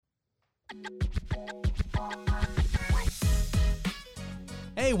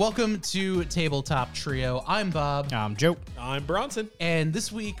Hey, welcome to Tabletop Trio. I'm Bob. I'm Joe. I'm Bronson. And this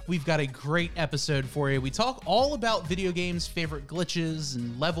week, we've got a great episode for you. We talk all about video games, favorite glitches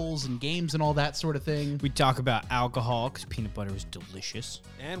and levels and games and all that sort of thing. We talk about alcohol because peanut butter is delicious.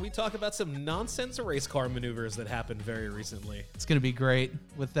 And we talk about some nonsense race car maneuvers that happened very recently. It's going to be great.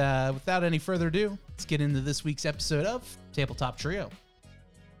 Without any further ado, let's get into this week's episode of Tabletop Trio.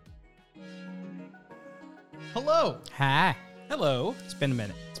 Hello. Hi. Hello. It's been a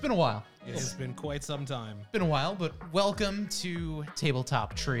minute. It's been a while. It has been quite some time. Been a while, but welcome to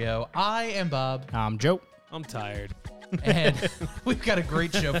Tabletop Trio. I am Bob. I'm Joe. I'm tired. And we've got a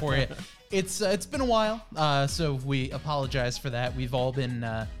great show for you. It's been a while, so we apologize for that. We've all been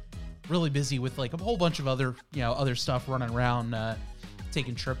really busy with like a whole bunch of other stuff running around,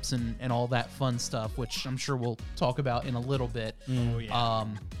 taking trips and all that fun stuff, which I'm sure we'll talk about in a little bit. Oh, yeah.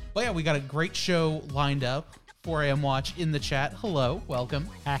 But yeah, we got a great show lined up. 4 a.m. watch in the chat. Hello, welcome.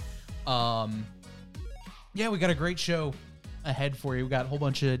 Hi. Yeah, we got a great show ahead for you. We got a whole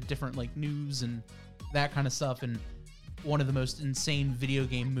bunch of different like news and that kind of stuff, and one of the most insane video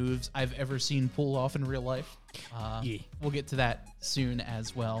game moves I've ever seen pulled off in real life. Yeah. We'll get to that soon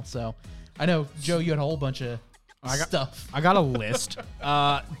as well. So I know, Joe, you had a whole bunch of stuff. I got a list.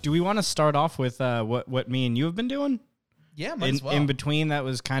 Do we want to start off with what me and you have been doing? Yeah, might as well. In between, that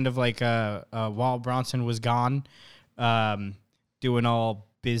was kind of like while Bronson was gone, doing all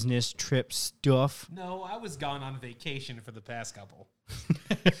business trip stuff. No, I was gone on vacation for the past couple.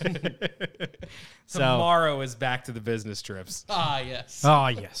 So, Tomorrow is back to the business trips. Yes. oh,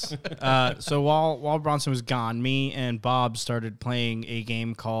 yes. So while Bronson was gone, me and Bob started playing a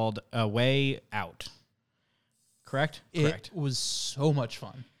game called A Way Out. Correct? Correct. It was so much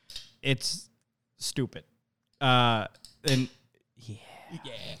fun. It's stupid. And yeah,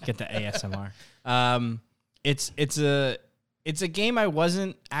 get the ASMR. It's a game I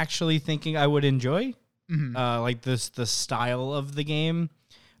wasn't actually thinking I would enjoy. Mm-hmm. Like the style of the game,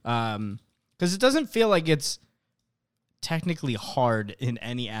 because it doesn't feel like it's technically hard in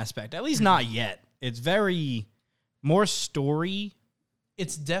any aspect. At least not yet. It's very more story.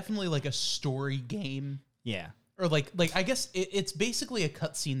 It's definitely like a story game, Yeah, or like I guess it's basically a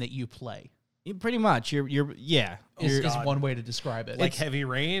cutscene that you play. pretty much. You're Is one way to describe it. Like Heavy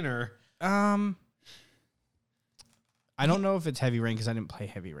Rain or... I don't know if it's Heavy Rain because I didn't play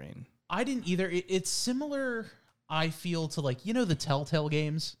Heavy Rain. I didn't either. It's similar, I feel, to like, the Telltale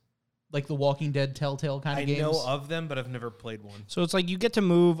games, like the Walking Dead Telltale kind of games. I know of them, but I've never played one. So it's like you get to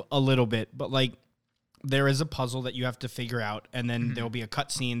move a little bit, but like there is a puzzle that you have to figure out, and then there'll be a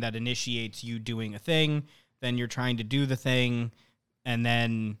cutscene that initiates you doing a thing. Then you're trying to do the thing, and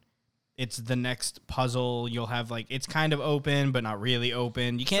then it's the next puzzle. You'll have like, it's kind of open, but not really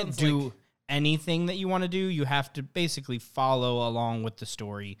open. You can't do anything that you want to do. You have to basically follow along with the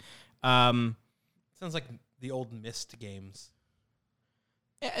story. Sounds like the old Myst games.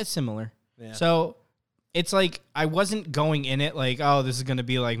 Yeah, it's similar. Yeah. So it's like I wasn't going in it like, oh, this is going to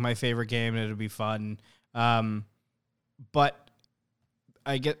be like my favorite game and it'll be fun. But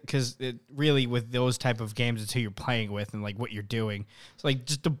I get, because it really, with those type of games, it's who you're playing with and like what you're doing. It's like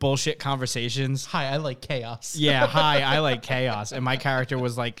just the bullshit conversations. Hi, I like chaos. Yeah, hi, I like chaos. And my character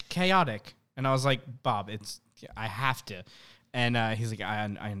was like chaotic. And I was like, Bob, I have to. And he's like, I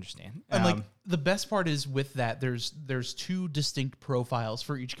understand. And like the best part is with that, there's two distinct profiles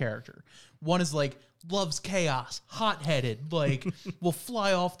for each character. One is like loves chaos, hot-headed, like will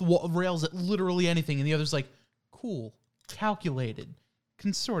fly off the rails at literally anything, and the other's like cool, calculated,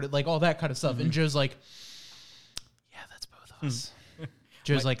 consorted, like all that kind of stuff. And Joe's like, yeah, that's both of us.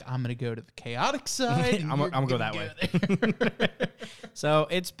 Joe's like, I'm gonna go to the chaotic side. I'm gonna go that way. So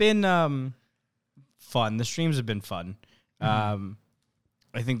it's been fun. The streams have been fun. I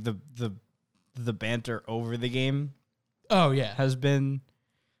think the banter over the game has been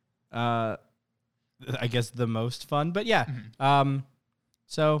I guess the most fun. But yeah.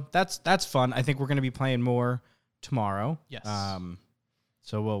 So that's fun. I think we're gonna be playing more tomorrow. Yes.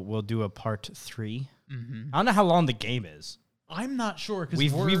 So we'll do a part 3. I don't know how long the game is. I'm not sure because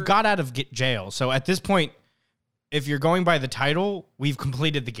We've got out of jail. So at this point, if you're going by the title, we've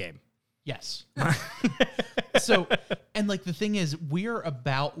completed the game. Yes. So, and like the thing is, we're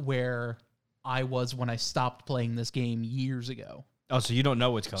about where I was when I stopped playing this game years ago. Oh, so you don't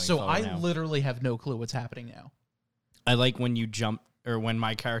know what's going on. So I literally have no clue what's happening now. I like when you jump, or when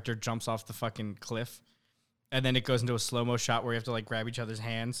my character jumps off the fucking cliff, and then it goes into a slow-mo shot where you have to like grab each other's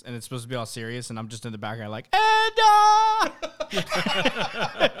hands, and it's supposed to be all serious, and I'm just in the background like,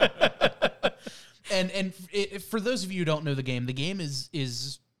 And for those of you who don't know the game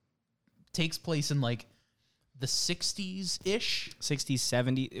is takes place in like the 60s ish. 60s,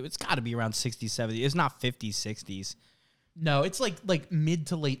 70s. It's got to be around 60s, 70s. It's not 50s, 60s. No, it's like mid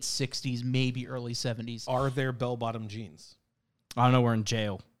to late 60s, maybe early 70s. Are there bell-bottom jeans? I don't know. We're in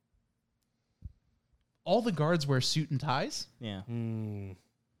jail. All the guards wear suit and ties. Yeah.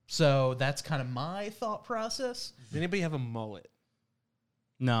 So that's kind of my thought process. Does anybody have a mullet?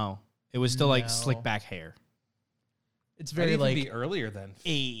 No. It was still like No. slick back hair. It's Might very even like be earlier than.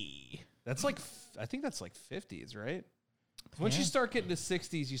 a. That's like I think that's like 50s, right? Once you start getting to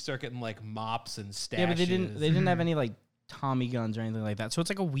 60s, you start getting like mops and stashes. Yeah, but they didn't have any like Tommy guns or anything like that. So it's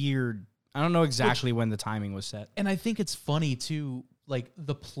like a weird. I don't know exactly when the timing was set. And I think it's funny too, like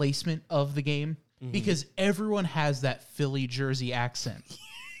the placement of the game, because everyone has that Philly Jersey accent.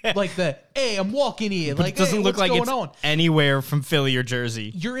 Like the, hey, I'm walking here. But Like, it doesn't hey, look what's like going it's on? anywhere from Philly or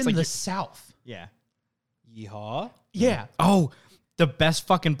Jersey. You're It's in like the South. Yeah. Yeehaw. Yeah. Oh, the best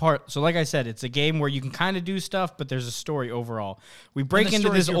fucking part. So like I said, it's a game where you can kind of do stuff, but there's a story overall. We break And the into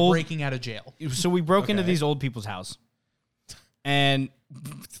story is this you're old breaking out of jail. So we broke into Okay. these old people's house. And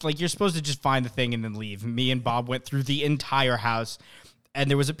like you're supposed to just find the thing and then leave. Me and Bob went through the entire house and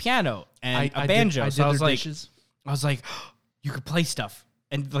there was a piano and a banjo. So I was like, you could play stuff.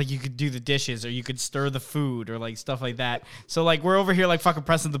 And like you could do the dishes or you could stir the food or like stuff like that. So like we're over here like fucking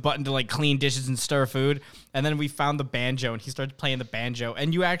pressing the button to like clean dishes and stir food. And then we found the banjo and he started playing the banjo.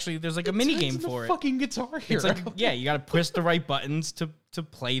 And you actually there's like a mini game for it. Fucking Guitar Hero. It's like yeah, you got to push the right buttons to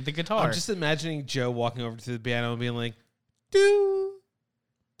play the guitar. I'm just imagining Joe walking over to the piano and being like, do,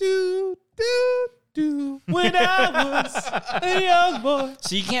 do, do, do. When I was a young boy.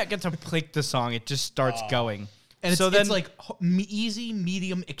 So you can't get to click the song. It just starts going. and so it's like easy,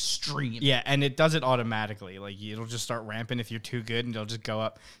 medium, extreme. Yeah, and it does it automatically. Like it'll just start ramping if you're too good, and it'll just go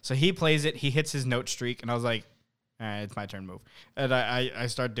up. So he plays it. He hits his note streak, and I was like, all right, it's my turn to move. And I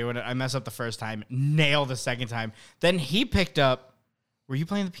start doing it. I mess up the first time, nail the second time. Then he picked up. Were you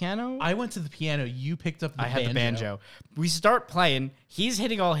playing the piano? I went to the piano. You picked up the banjo. I had the banjo. We start playing. He's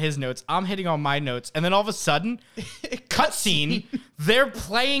hitting all his notes. I'm hitting all my notes. And then all of a sudden, cutscene, they're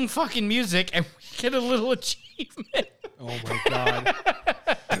playing fucking music, and we get a little achievement. Oh my God.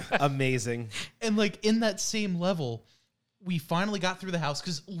 Amazing. And like in that same level, we finally got through the house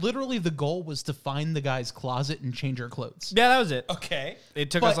because literally the goal was to find the guy's closet and change our clothes. Yeah, that was it. Okay.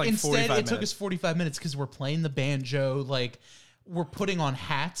 It took But us like instead, 45 it minutes. took us 45 minutes because we're playing the banjo. Like we're putting on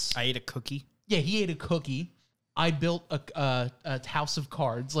hats. I ate a cookie. Yeah, he ate a cookie. I built a house of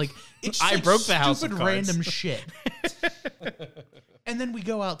cards. Like it's just I like broke the house of stupid cards. random shit. And then we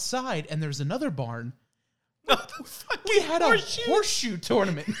go outside, and there's another barn. We had a horseshoe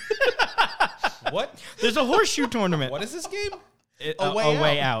tournament. What? There's a horseshoe tournament. What is this game? A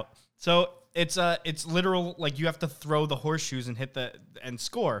way out. So it's literal, like you have to throw the horseshoes and hit and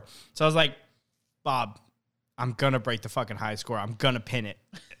score. So I was like, Bob, I'm gonna break the fucking high score. I'm gonna pin it.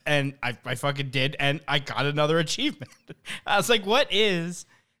 And I fucking did, and I got another achievement. I was like, what is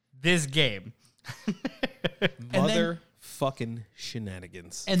this game? Fucking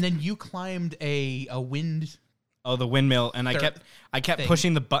shenanigans. And then you climbed a wind. Oh, the windmill, and I kept thing.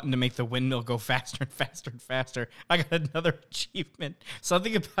 pushing the button to make the windmill go faster and faster and faster. I got another achievement.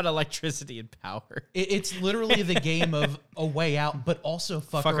 Something about electricity and power. It's literally the game of a way out, but also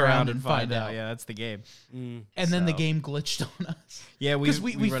fuck around and find out. Yeah, that's the game. And then the game glitched on us. Yeah, because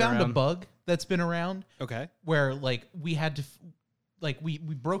we run found a around. bug that's been around Okay. where like we had to we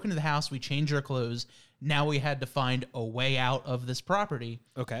broke into the house, we changed our clothes. Now we had to find a way out of this property.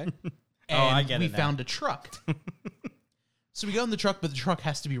 Okay. And I get we it now. found a truck. So we go in the truck, but the truck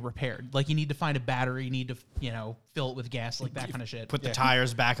has to be repaired. Like you need to find a battery, you need to, fill it with gas, like that kind of shit. Put the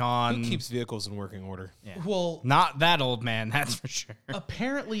tires back on. Who keeps vehicles in working order? Yeah. Well, Not that old man, that's for sure.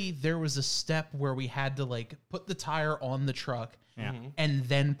 apparently there was a step where we had to like put the tire on the truck Yeah. and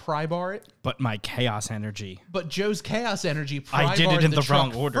then pry bar it. But my chaos energy. But Joe's chaos energy pry I did it barred in the the wrong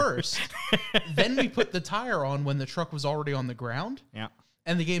truck order. first. Then we put the tire on when the truck was already on the ground. Yeah.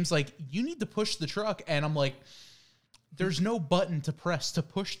 And the game's like, you need to push the truck. And I'm like, there's no button to press to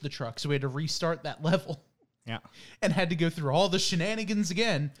push the truck. So we had to restart that level Yeah. and had to go through all the shenanigans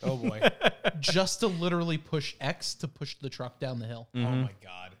again Oh boy. just to literally push X to push the truck down the hill. Oh my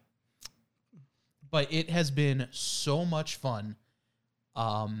God. But it has been so much fun.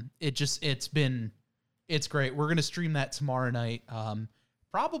 It's great. We're going to stream that tomorrow night.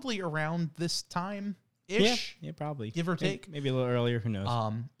 Probably around this time ish. Yeah, probably. Give or take. Maybe a little earlier, who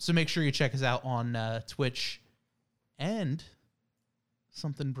knows. So make sure you check us out on Twitch and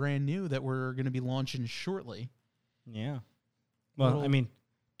something brand new that we're going to be launching shortly. Yeah. Well, little- I mean,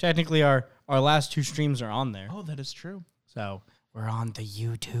 technically our last two streams are on there. Oh, that is true. So we're on the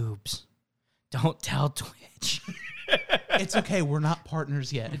YouTubes. Don't tell Twitch. It's okay. We're not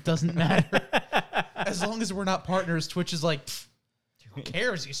partners yet. It doesn't matter. As long as we're not partners, Twitch is like, who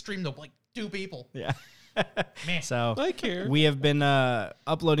cares? You stream to like 2 people. Yeah. Man. So I care. we have been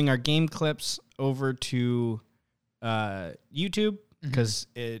uploading our game clips over to YouTube because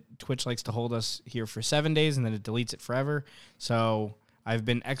Twitch likes to hold us here for 7 days and then it deletes it forever. So I've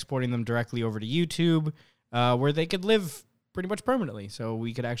been exporting them directly over to YouTube where they could live pretty much permanently. So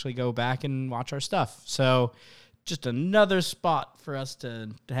we could actually go back and watch our stuff. So just another spot for us to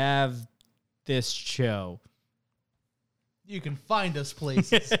have this show. You can find us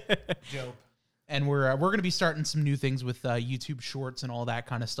places. Dope. And we're going to be starting some new things with YouTube Shorts and all that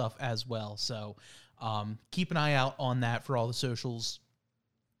kind of stuff as well. So keep an eye out on that for all the socials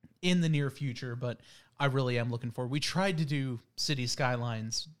in the near future. But I really am looking forward. We tried to do City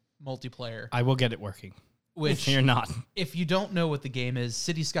Skylines multiplayer. I will get it working. Which you're not. If you don't know what the game is,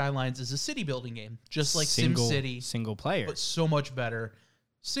 City Skylines is a city building game, just like SimCity, single player, but so much better.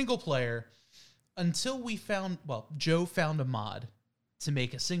 Single player. Until we found, Joe found a mod to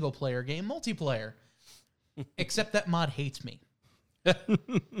make a single player game multiplayer. Except that mod hates me.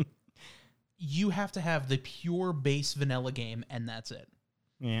 You have to have the pure base vanilla game, and that's it.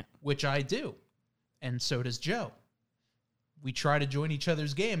 Yeah. Which I do. And so does Joe. We try to join each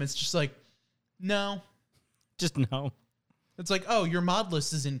other's game. It's just like, no. Just no. It's like, oh, your mod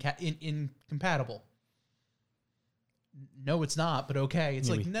list is incompatible. No, it's not, but okay. It's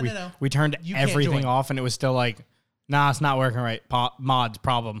like, no. We turned You can't everything join. off, and it was still like, nah, it's not working right. Mods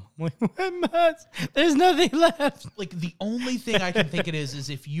problem. Mods? There's nothing left. Like, the only thing I can think it is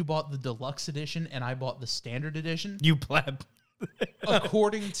if you bought the deluxe edition and I bought the standard edition. You pleb.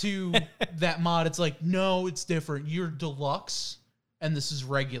 According to that mod, it's like, no, it's different. You're deluxe, and this is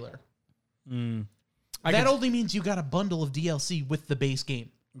regular. That only means you got a bundle of DLC with the base game.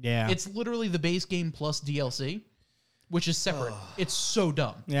 Yeah. It's literally the base game plus DLC, which is separate. It's so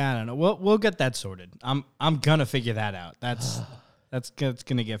dumb. Yeah, I don't know. We'll get that sorted. I'm gonna figure that out. That's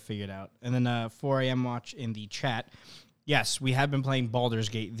gonna get figured out. And then 4 a.m. watch in the chat. Yes, we have been playing Baldur's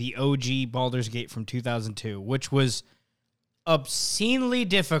Gate, the OG Baldur's Gate from 2002, which was obscenely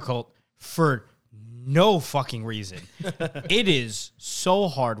difficult for no fucking reason. It is so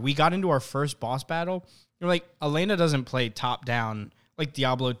hard. We got into our first boss battle. You're like, Elena doesn't play top down like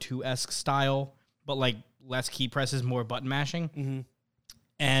Diablo 2-esque style, but like less key presses, more button mashing. Mm-hmm.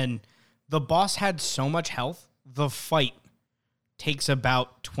 And the boss had so much health. The fight takes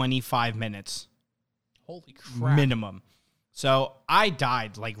about 25 minutes. Holy crap. Minimum. So I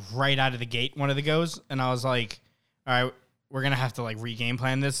died like right out of the gate one of the goes, and I was like, all right, we're going to have to like re-game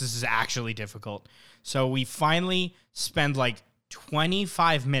plan this. This is actually difficult. So we finally spend like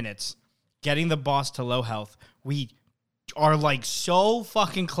 25 minutes getting the boss to low health. We are like so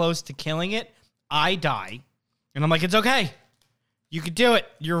fucking close to killing it. I die. And I'm like, it's okay. You could do it.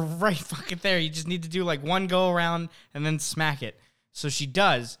 You're right fucking there. You just need to do like one go around and then smack it. So she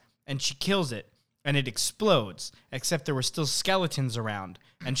does, and she kills it, and it explodes, except there were still skeletons around.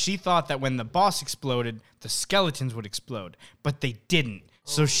 And she thought that when the boss exploded, the skeletons would explode, but they didn't.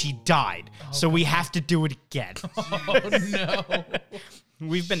 So she died. So we have to do it again. Oh, no.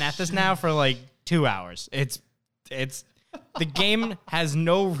 We've been at this now for like 2 hours. It's the game has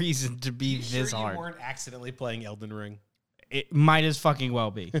no reason to be this hard. You weren't accidentally playing Elden Ring. It might as fucking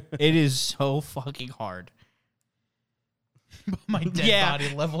well be. It is so fucking hard. My dead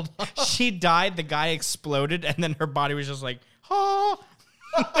body leveled up. She died, the guy exploded, and then her body was just like, oh.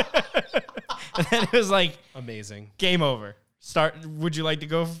 And then it was like, amazing. Game over. Would you like to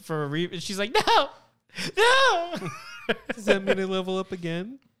go for a re? She's like, no. Does that mean I level up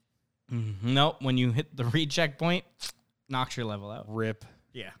again? Nope. When you hit the recheck point, knocks your level out. Rip.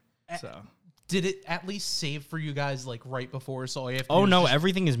 Yeah. So. Did it at least save for you guys like right before? So you have to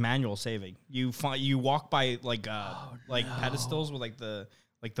everything is manual saving. You walk by like pedestals with like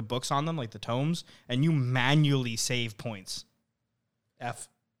the books on them, like the tomes, and you manually save points.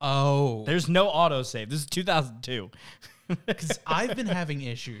 There's no auto save. This is 2002. Because I've been having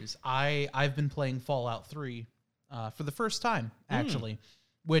issues. I've been playing Fallout 3 for the first time, actually,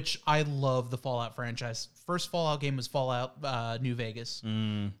 which I love the Fallout franchise. First Fallout game was Fallout New Vegas.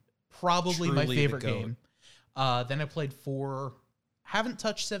 Probably my favorite game. Then I played 4. Haven't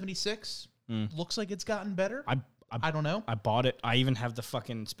touched 76. Looks like it's gotten better. I don't know. I bought it. I even have the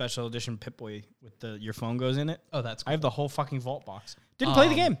fucking special edition Pip-Boy with your phone goes in it. Oh, that's cool. I have the whole fucking vault box. Didn't play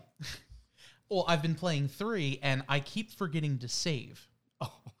the game. Well, I've been playing 3, and I keep forgetting to save.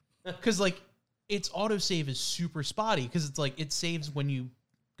 Because, like, its autosave is super spotty, because it's like, it saves when you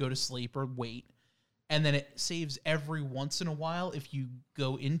go to sleep or wait. and then it saves every once in a while if you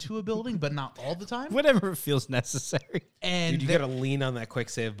go into a building, but not all the time. Whatever feels necessary. And Dude, you gotta lean on that quick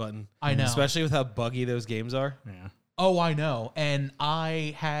save button. I know. Especially with how buggy those games are. Yeah. Oh, I know. And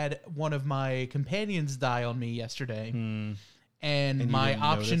I had one of my companions die on me yesterday. And you my didn't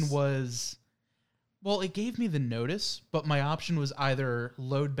option notice? was, well, it gave me the notice, but my option was either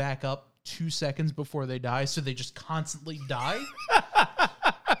load back up 2 seconds before they die so they just constantly die,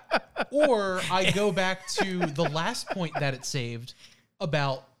 or I go back to the last point that it saved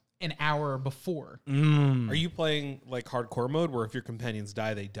about an hour before. Are you playing like hardcore mode where if your companions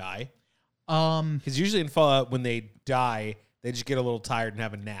die, they die? Um, Because usually in Fallout, when they die, they just get a little tired and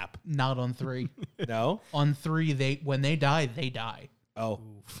have a nap. not on 3. No? On 3, when they die, they die. Oh.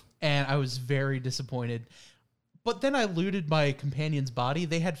 And I was very disappointed. But then I looted my companion's body.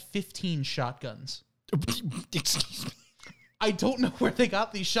 They had 15 shotguns. Excuse me. I don't know where they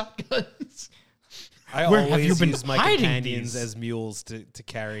got these shotguns. I Where have you always been use my hiding companions these? as mules to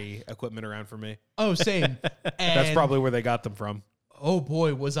carry equipment around for me. Oh, same. That's And, probably where they got them from. oh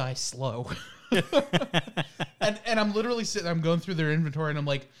boy, was I slow. and I'm literally sitting, I'm going through their inventory and I'm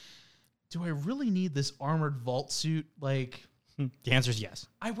like, do I really need this armored vault suit? Like, The answer is yes.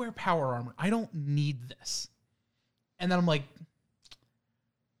 I wear power armor. I don't need this. And then I'm like,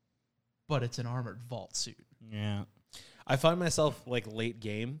 but it's an armored vault suit. Yeah. I find myself like late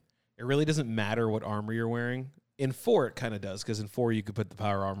game. It really doesn't matter what armor you're wearing. In 4, it kind of does, because in 4 you could put the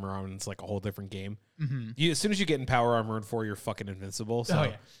power armor on and it's like a whole different game. As soon as you get in power armor in 4, you're fucking invincible. So. Oh,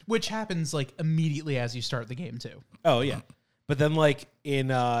 yeah. Which happens like immediately as you start the game too. Oh yeah. But then like in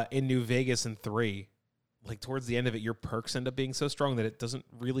New Vegas in 3, like towards the end of it, your perks end up being so strong that it doesn't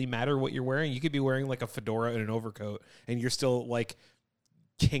really matter what you're wearing. You could be wearing like a fedora and an overcoat, and you're still like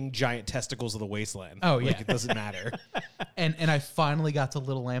king giant testicles of the wasteland. Oh, Like, yeah. it doesn't matter. And I finally got to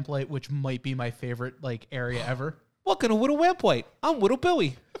Little Lamplight, which might be my favorite like area ever. Welcome to Widow Lamplight. I'm Widow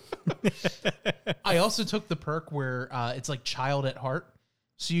Billy. I also took the perk where it's like child at heart,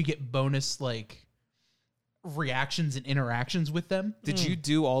 so you get bonus like reactions and interactions with them. Did you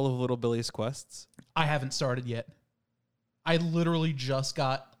do all of Little Billy's quests? I haven't started yet. I literally just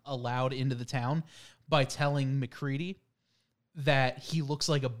got allowed into the town by telling McCready that he looks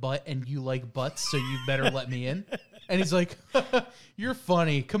like a butt and you like butts, so you better let me in. And he's like, you're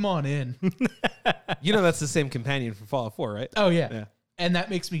funny. Come on in. You know that's the same companion from Fallout 4, right? Oh, yeah. Yeah. And that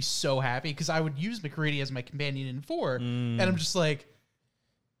makes me so happy because I would use McCready as my companion in 4. And I'm just like,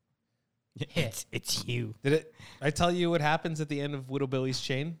 It's you. Did it? I tell you what happens at the end of Widow Billy's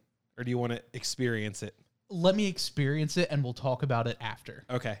chain, or do you want to experience it? let me experience it and we'll talk about it after.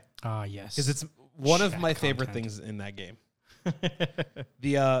 Okay, Ah, yes. because it's one of Chat my favorite content. things in that game.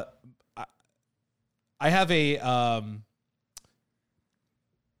 I have a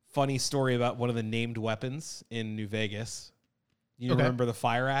funny story about one of the named weapons in New Vegas. You Okay. remember the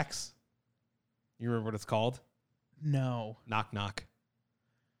fire axe? You remember what it's called? No. Knock knock.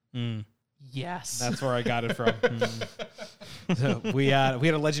 Mm. Yes. That's where I got it from. So we had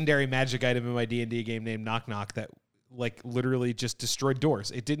a legendary magic item in my D&D game named Knock Knock that like literally just destroyed doors.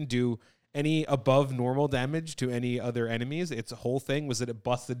 It didn't do any above normal damage to any other enemies. Its whole thing was that it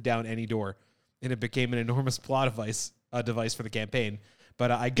busted down any door, and it became an enormous plot device for the campaign. But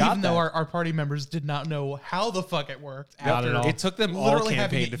I got Even that. though our party members did not know how the fuck it worked. Not after at all. It took them all literally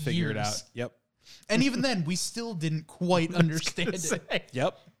having campaign to figure it years. out. Yep. And even then, we still didn't quite understand it.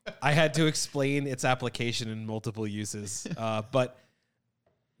 Yep. I had to explain its application in multiple uses. But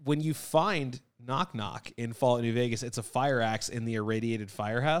when you find Knock Knock in Fallout New Vegas, it's a fire axe in the irradiated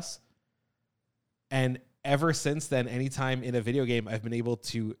firehouse. And ever since then, anytime in a video game I've been able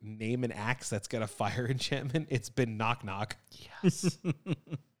to name an axe that's got a fire enchantment, it's been Knock Knock. Yes.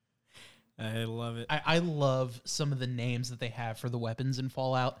 I love it. I love some of the names that they have for the weapons in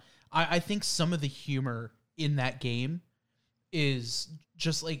Fallout. I think some of the humor in that game is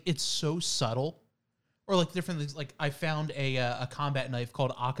just like, it's so subtle. Or like different things. Like I found a combat knife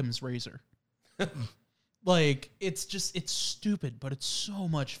called Occam's Razor. Like it's stupid, but it's so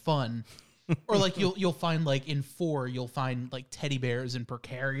much fun. Or like you'll find like in 4, you'll find like teddy bears in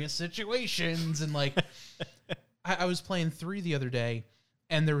precarious situations. And like I was playing 3 the other day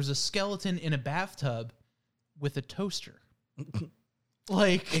and there was a skeleton in a bathtub with a toaster.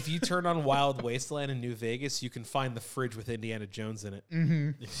 Like If you turn on Wild Wasteland in New Vegas, you can find the fridge with Indiana Jones in it.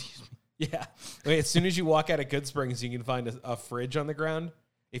 Excuse me. Yeah. Wait, as soon as you walk out of Good Springs, you can find a fridge on the ground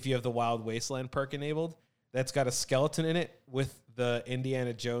if you have the Wild Wasteland perk enabled. That's got a skeleton in it with the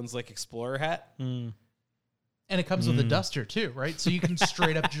Indiana Jones like explorer hat. Mm. and it comes with a duster too, right? So you can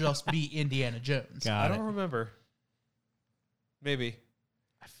straight up just be Indiana Jones. Got I it. don't remember. Maybe.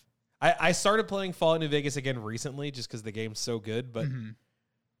 I started playing Fallout New Vegas again recently just because the game's so good, but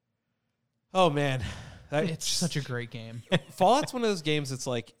oh man. It's such a great game. Fallout's one of those games that's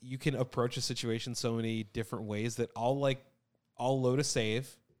like you can approach a situation so many different ways that I'll load a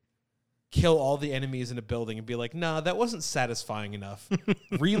save, kill all the enemies in a building and be like, nah, that wasn't satisfying enough.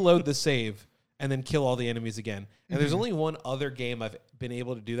 Reload the save and then kill all the enemies again. And there's only one other game I've been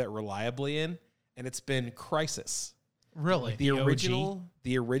able to do that reliably in, and it's been Crysis. Really? The original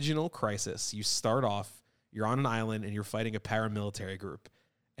Crysis. You start off, you're on an island and you're fighting a paramilitary group.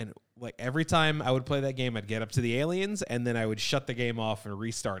 And like every time I would play that game, I'd get up to the aliens and then I would shut the game off and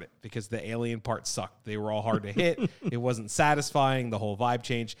restart it because the alien part sucked. They were all hard to hit. It wasn't satisfying. The whole vibe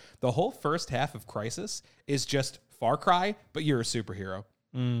changed. The whole first half of Crysis is just Far Cry, but you're a superhero.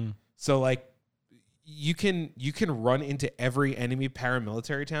 So like you can run into every enemy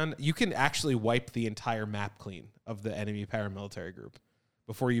paramilitary town. You can actually wipe the entire map clean of the enemy paramilitary group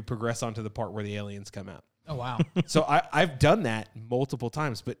before you progress onto the part where the aliens come out. Oh, wow. So I've done that multiple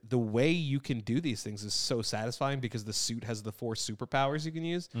times, but the way you can do these things is so satisfying because the suit has the 4 superpowers you can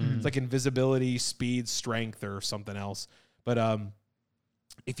use. It's like invisibility, speed, strength, or something else. But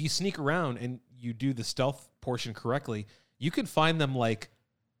if you sneak around and you do the stealth portion correctly, you can find them like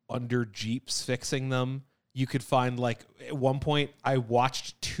under Jeeps fixing them. You could find like at one point I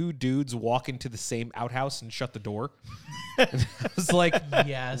watched 2 dudes walk into the same outhouse and shut the door. And I was like,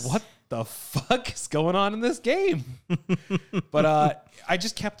 yes. What the fuck is going on in this game? But I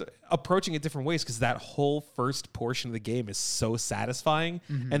just kept approaching it different ways because that whole first portion of the game is so satisfying.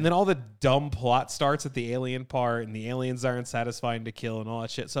 And then all the dumb plot starts at the alien part and the aliens aren't satisfying to kill and all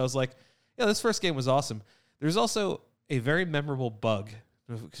that shit. So I was like, yeah, this first game was awesome. There's also a very memorable bug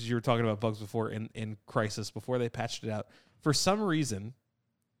because you were talking about bugs before in Crysis before they patched it out. For some reason,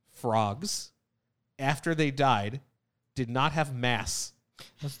 frogs, after they died, did not have mass.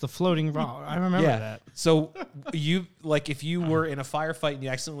 That's the floating rock. I remember that. So you like if you were in a firefight and you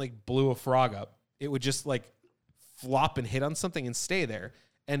accidentally blew a frog up, it would just like flop and hit on something and stay there.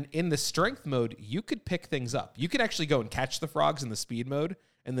 And in the strength mode, you could pick things up. You could actually go and catch the frogs in the speed mode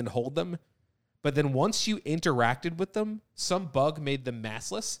and then hold them. But then once you interacted with them, some bug made them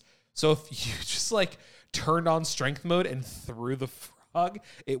massless. So if you just like turned on strength mode and threw the frog,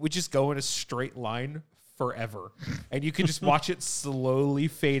 it would just go in a straight line forever. And you could just watch it slowly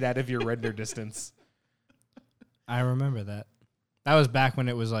fade out of your render distance. I remember that. That was back when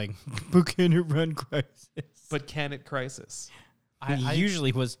it was like, but can it run Crysis? But can it Crysis? I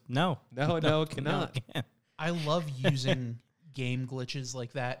usually was, no. No, it cannot. No, it can't. I love using game glitches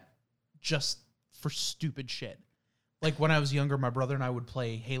like that just for stupid shit. Like when I was younger, my brother and I would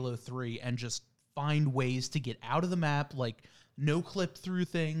play Halo 3 and just find ways to get out of the map, like no clip through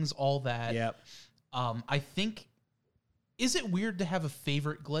things, all that. Yep. I think, is it weird to have a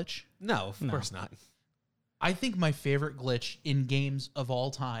favorite glitch? No, of course not. I think my favorite glitch in games of all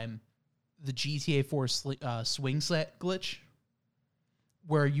time, the GTA 4 swing set glitch,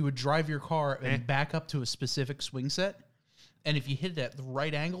 where you would drive your car and back up to a specific swing set, and if you hit it at the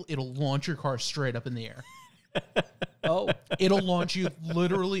right angle, it'll launch your car straight up in the air. It'll launch you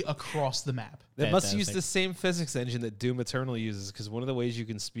literally across the map. They must use the same physics engine that Doom Eternal uses, because one of the ways you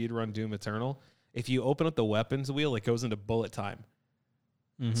can speedrun Doom Eternal, if you open up the weapons wheel, it goes into bullet time.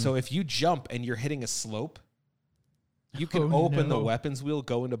 So if you jump and you're hitting a slope, you can open the weapons wheel,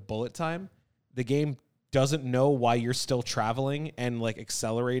 go into bullet time. The game doesn't know why you're still traveling and like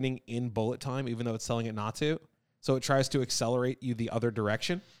accelerating in bullet time, even though it's telling it not to. So it tries to accelerate you the other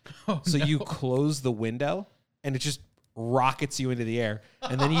direction. You close the window and it just rockets you into the air.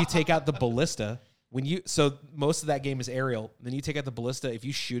 And then you take out the ballista. So most of that game is aerial. Then you take out the ballista. If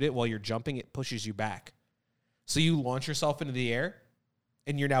you shoot it while you're jumping, it pushes you back. So you launch yourself into the air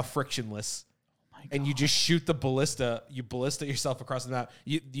and you're now frictionless. And you just shoot the ballista. You ballista yourself across the map.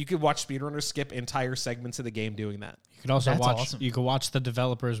 You could watch speedrunners skip entire segments of the game doing that. You could also watch. Awesome. You could watch the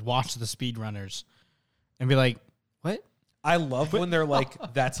developers watch the speedrunners, and be like, "What?" I love when they're like,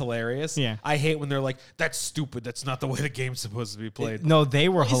 "That's hilarious." Yeah. I hate when they're like, "That's stupid. That's not the way the game's supposed to be played." No, they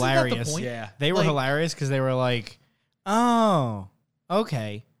were Isn't that the hilarious. point? Yeah. They were hilarious because they were like, "Oh,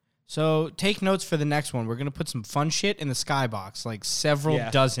 okay. So take notes for the next one. We're gonna put some fun shit in the skybox, like several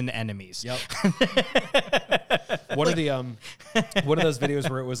dozen enemies." Yep. One of those videos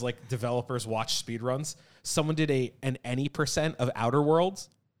where it was like developers watch speedruns. Someone did an any % of Outer Worlds,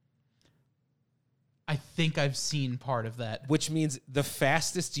 I think I've seen part of that. which means the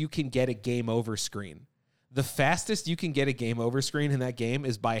fastest you can get a game over screen. The fastest you can get a game over screen in that game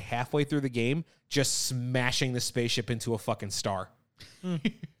is by halfway through the game just smashing the spaceship into a fucking star.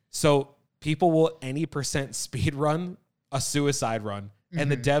 So people will any % speed run a suicide run,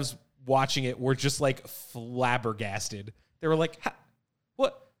 and the devs watching it were just like flabbergasted. They were like,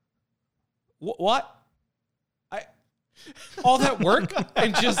 what? All that work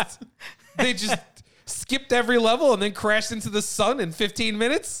and they just skipped every level and then crashed into the sun in 15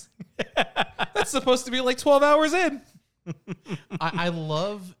 minutes? That's supposed to be like 12 hours in. I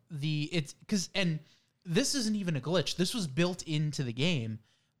love and this isn't even a glitch. This was built into the game,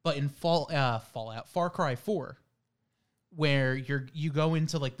 but in Fallout, Far Cry 4, where you go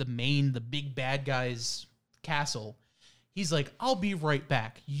into like the big bad guy's castle. He's like, I'll be right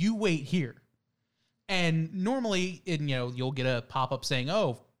back. You wait here. And normally, you'll get a pop-up saying,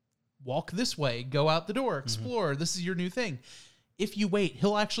 oh, walk this way, go out the door, explore. This is your new thing. If you wait,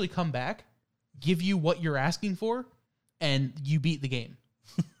 he'll actually come back, give you what you're asking for, and you beat the game.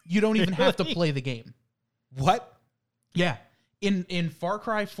 You don't even have to play the game. What? Yeah. In Far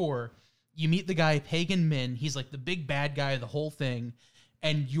Cry 4, you meet the guy, Pagan Min. He's like the big bad guy of the whole thing.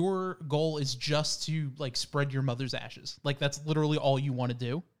 And your goal is just to like spread your mother's ashes. Like that's literally all you want to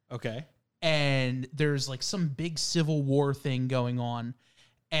do. Okay. And there's like some big civil war thing going on.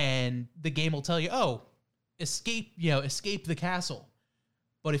 And the game will tell you, oh, escape the castle.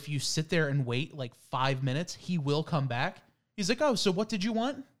 But if you sit there and wait like 5 minutes, he will come back. He's like, oh, so what did you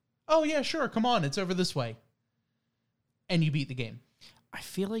want? Oh, yeah, sure. Come on. It's over this way. And you beat the game. I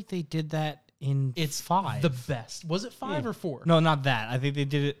feel like they did that in It's 5. the best. Was it 5 or 4? No, not that. I think they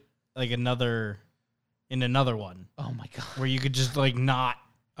did it like in another one. Oh, my God. Where you could just like not.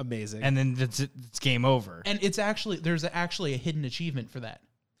 Amazing. And then it's game over. And there's actually a hidden achievement for that.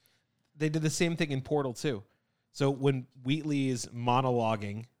 They did the same thing in Portal 2. So when Wheatley is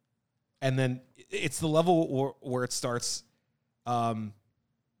monologuing, and then it's the level where it starts,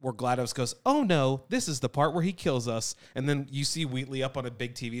 where GLaDOS goes, oh no, this is the part where he kills us. And then you see Wheatley up on a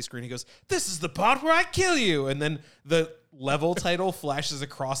big TV screen. He goes, this is the part where I kill you. And then the level title flashes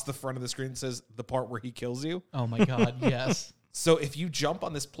across the front of the screen and says, the part where he kills you. Oh my God, yes. So if you jump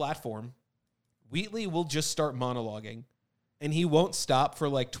on this platform, Wheatley will just start monologuing, and he won't stop for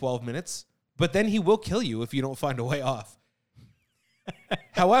like 12 minutes, but then he will kill you if you don't find a way off.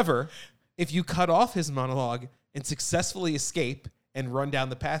 However, if you cut off his monologue and successfully escape and run down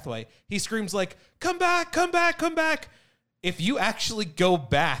the pathway, he screams like, come back, come back, come back. If you actually go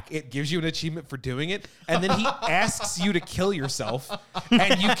back, it gives you an achievement for doing it, and then he asks you to kill yourself,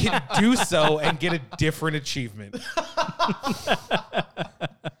 and you can do so and get a different achievement.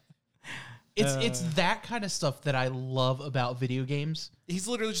 It's that kind of stuff that I love about video games. He's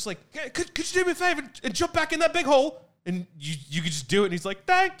literally just like, hey, could you do me a favor and jump back in that big hole? And you could just do it, and he's like,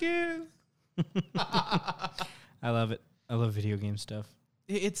 thank you. I love it. I love video game stuff.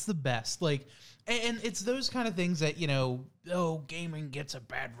 It's the best. Like, and it's those kind of things that, gaming gets a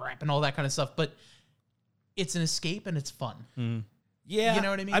bad rap and all that kind of stuff, but it's an escape and it's fun. Mm. Yeah. You know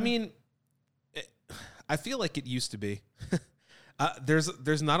what I mean? I mean, I feel like it used to be.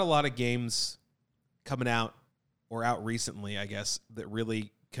 There's not a lot of games coming out or out recently, I guess, that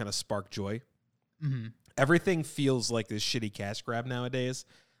really kind of spark joy. Mm-hmm. Everything feels like this shitty cash grab nowadays.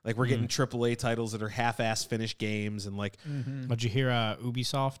 Like we're getting AAA titles that are half-ass finished games and like. Mm-hmm. Did you hear?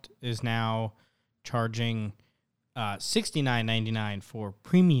 Ubisoft is now charging $69.99 for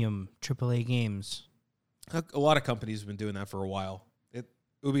premium AAA games. A lot of companies have been doing that for a while.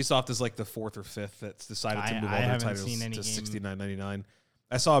 Ubisoft is like the 4th or 5th that's decided to move all their titles to $69.99.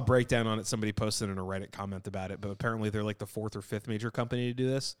 I saw a breakdown on it. Somebody posted in a Reddit comment about it, but apparently they're like the 4th or 5th major company to do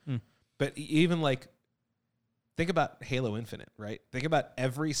this. But even like, think about Halo Infinite, right? Think about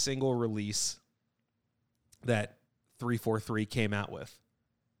every single release that 343 came out with,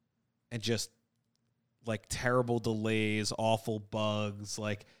 and just like terrible delays, awful bugs.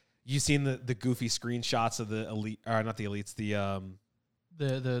 Like you've seen the goofy screenshots of the elite, or not the elites, the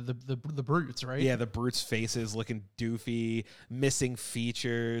brutes, right? Yeah, the brutes' faces looking doofy, missing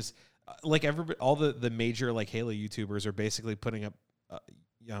features. Like all the major like Halo YouTubers are basically putting up,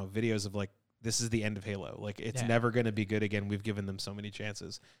 videos of like, this is the end of Halo. Like it's never going to be good again. We've given them so many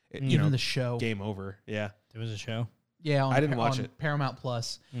chances. Even the show, game over. Yeah, there was a show. Yeah, I didn't watch it. Paramount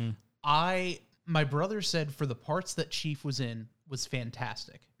Plus. My brother said for the parts that Chief was in was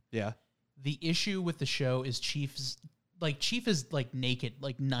fantastic. Yeah. The issue with the show is Chief is like naked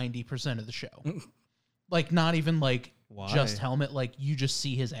like 90% of the show. Like not even like just helmet, like you just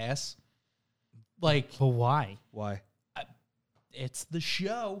see his ass. Like, but why? Why? It's the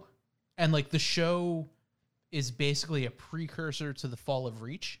show. And like the show is basically a precursor to the fall of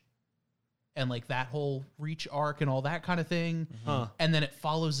Reach. And like that whole Reach arc and all that kind of thing. Huh. And then it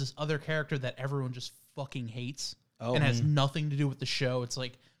follows this other character that everyone just fucking hates. Oh. And has nothing to do with the show. It's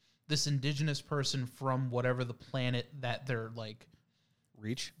like this indigenous person from whatever the planet that they're like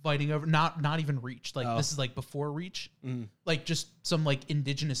Reach? fighting over not even Reach. Like this is like before Reach. Like just some like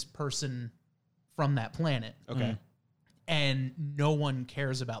indigenous person from that planet. Okay. And no one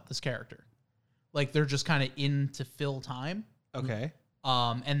cares about this character. Like they're just kind of in to fill time. Okay.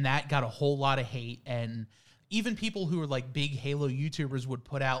 And that got a whole lot of hate, and even people who are like big Halo YouTubers would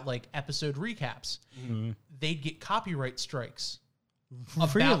put out like episode recaps. They'd get copyright strikes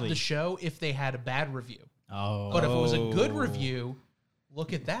about the show if they had a bad review. But if it was a good review,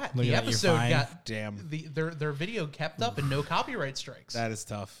 look at that. The episode got their video kept up and no copyright strikes. That is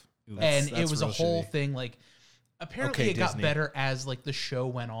tough. And it was a whole thing. Like apparently it got better as like the show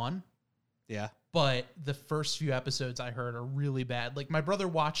went on. Yeah. But the first few episodes I heard are really bad. Like my brother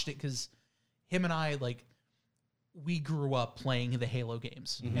watched it because him and I like we grew up playing the Halo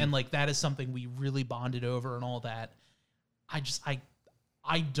games, and like that is something we really bonded over and all that.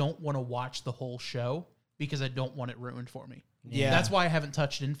 I don't want to watch the whole show because I don't want it ruined for me. Yeah, that's why I haven't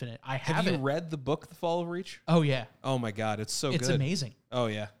touched Infinite. Have you read the book, The Fall of Reach? Oh yeah. Oh my God, it's so good. It's amazing. Oh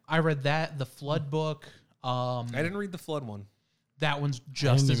yeah. I read that, the Flood book. I didn't read the Flood one. That one's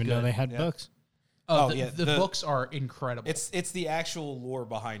just as good. Know they had books. The books are incredible. It's the actual lore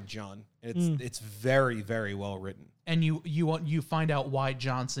behind John. It's very, very well written. And you find out why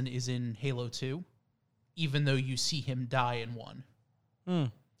Johnson is in Halo 2, even though you see him die in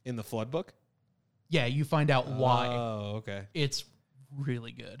 1. In the Flood book? Yeah, you find out why. Oh, okay. It's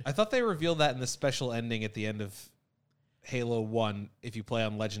really good. I thought they revealed that in the special ending at the end of Halo 1, if you play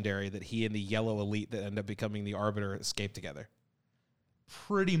on Legendary, that he and the Yellow Elite that end up becoming the Arbiter escape together.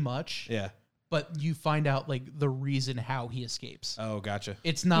 Pretty much. Yeah. But you find out like the reason how he escapes. Oh, gotcha.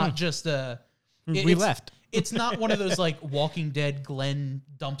 It's not just we left. It's not one of those like Walking Dead Glenn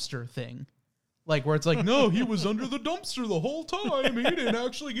dumpster thing. Like where it's like, no, he was under the dumpster the whole time. He didn't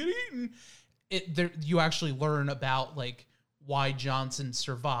actually get eaten. You actually learn about like why Johnson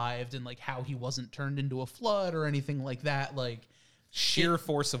survived and like how he wasn't turned into a flood or anything like that. Like sheer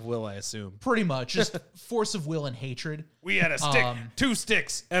force of will, I assume. Pretty much. Just force of will and hatred. We had a stick, 2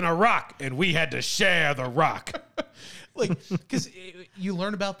 sticks, and a rock, and we had to share the rock. Like, because you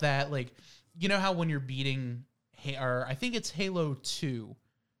learn about that. Like, you know how when you're beating, or I think it's Halo 2,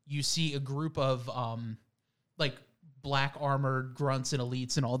 you see a group of, like, black armored grunts and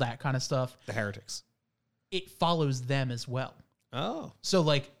elites and all that kind of stuff. The heretics. It follows them as well. Oh. So,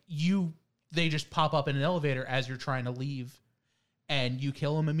 like, they just pop up in an elevator as you're trying to leave. And you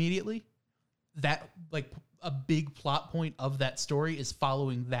kill him immediately. That, like, a big plot point of that story is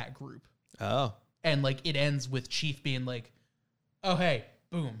following that group. Oh. And, like, it ends with Chief being like, oh, hey,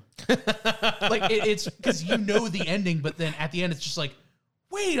 boom. Like, it's because you know the ending, but then at the end, it's just like,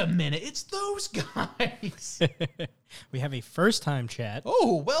 wait a minute, it's those guys. We have a first-time chat.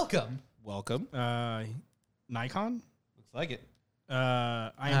 Oh, welcome. Welcome. Nikon? Looks like it.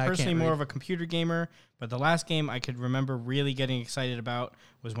 I am personally more of a computer gamer, but the last game I could remember really getting excited about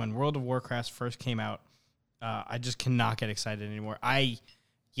was when World of Warcraft first came out. I just cannot get excited anymore. I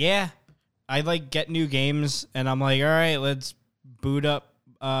like get new games, and I'm like, all right, let's boot up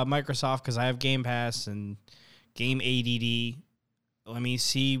Microsoft because I have Game Pass and Game ADD. Let me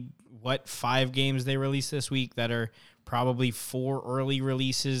see what 5 games they released this week that are probably 4 early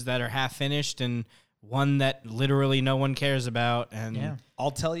releases that are half finished and one that literally no one cares about. And yeah.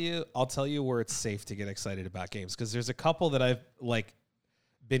 I'll tell you where it's safe to get excited about games, because there's a couple that I've like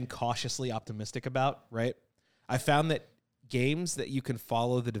been cautiously optimistic about, right? I found that games that you can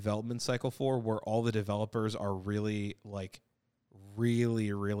follow the development cycle for, where all the developers are really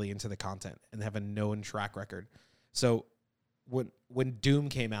really into the content and have a known track record. So when Doom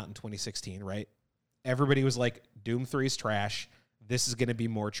came out in 2016, right? Everybody was like, Doom 3 is trash. This is going to be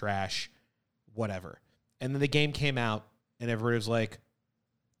more trash. Whatever. And then the game came out and everybody was like,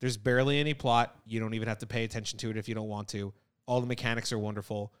 there's barely any plot. You don't even have to pay attention to it if you don't want to. All the mechanics are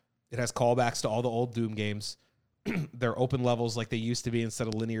wonderful. It has callbacks to all the old Doom games. They're open levels like they used to be instead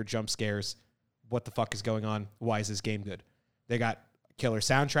of linear jump scares. What the fuck is going on? Why is this game good? They got a killer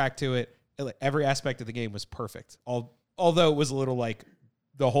soundtrack to it. Every aspect of the game was perfect. Although it was a little like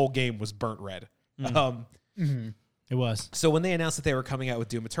the whole game was burnt red. It was. So when they announced that they were coming out with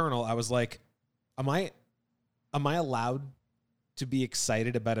Doom Eternal, I was like, Am I allowed to be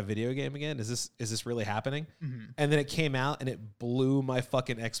excited about a video game again? Is this really happening? Mm-hmm. And then it came out and it blew my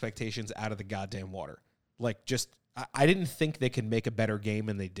fucking expectations out of the goddamn water. Like, I didn't think they could make a better game,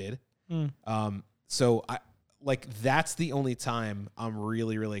 and they did. So that's the only time I'm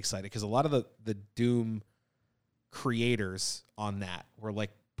really, really excited, because a lot of the Doom creators on that were like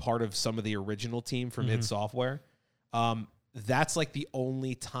part of some of the original team from id Software. That's like the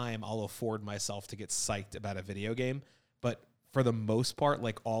only time I'll afford myself to get psyched about a video game. But for the most part,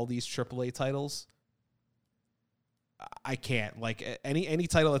 like all these AAA titles, I can't. Like any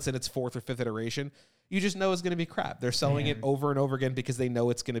title that's in its 4th or 5th iteration, you just know it's going to be crap. They're selling it over and over again because they know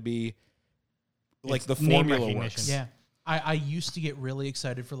it's going to be like the formula works. Yeah. I used to get really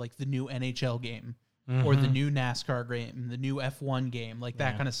excited for like the new NHL game or the new NASCAR game, the new F1 game, like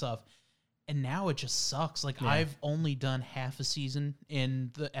that kind of stuff. And now it just sucks. Like I've only done half a season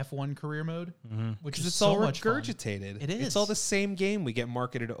in the F1 career mode, which is it's so all much fun. regurgitated. It is. It's all the same game we get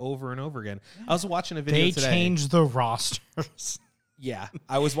marketed over and over again. I was watching a video They today. changed the rosters. Yeah.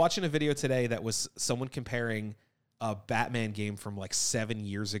 I was watching a video today that was someone comparing a Batman game from like 7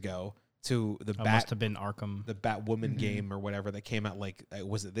 years ago to the Must have been Arkham. the Batwoman game or whatever that came out like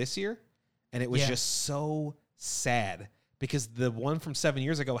was it this year? And it was just so sad because the one from 7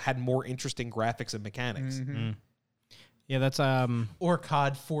 years ago had more interesting graphics and mechanics. Yeah, that's Or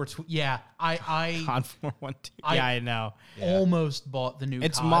COD 4. Yeah, I COD 412. Yeah, I know. almost bought the new.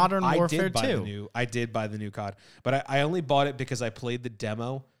 It's COD. Modern Warfare 2. I did buy the new COD, but I only bought it because I played the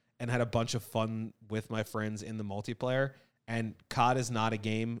demo and had a bunch of fun with my friends in the multiplayer. And COD is not a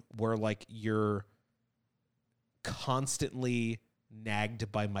game where like you're constantly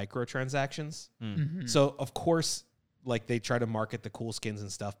nagged by microtransactions. So of course, like they try to market the cool skins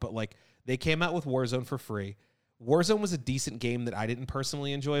and stuff, but like they came out with Warzone for free. Warzone was a decent game that I didn't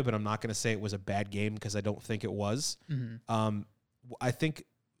personally enjoy, but I'm not going to say it was a bad game because I don't think it was. I think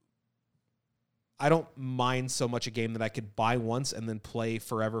I don't mind so much a game that I could buy once and then play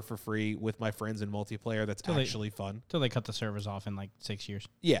forever for free with my friends in multiplayer. That's actually fun. Till they cut the servers off in like 6 years.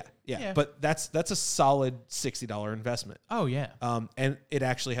 Yeah. But that's a solid $60 investment. Oh yeah. And it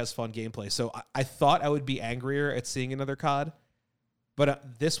actually has fun gameplay. So I thought I would be angrier at seeing another COD,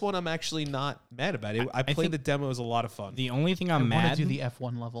 but this one I'm actually not mad about it. I played the demo; it was a lot of fun. The only thing I I'm want mad to do the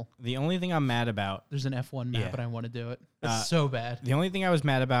F1 level. The only thing I'm mad about. There's an F1 map, Yeah. and I want to do it. It's so bad. The only thing I was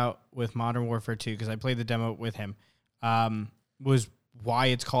mad about with Modern Warfare 2, because I played the demo with him, was why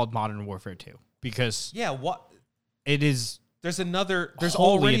it's called Modern Warfare 2. Because what it is. There's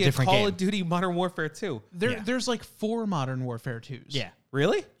already a a different Call game. of Duty Modern Warfare 2. There's like 4 Modern Warfare 2s. Yeah.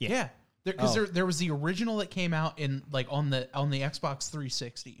 Really? Yeah. Because there was the original that came out in like on the Xbox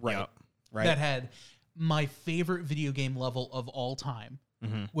 360. Right. That had my favorite video game level of all time,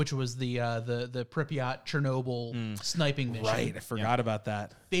 which was the Pripyat Chernobyl sniping mission. Right. I forgot about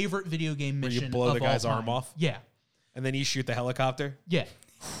that. Favorite video game Where mission you blow of the guy's all arm time. off? Yeah. And then you shoot the helicopter? Yeah.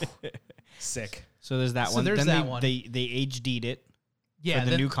 Sick. So there's that So one. there's Then that they, one. They HD'd it Yeah. for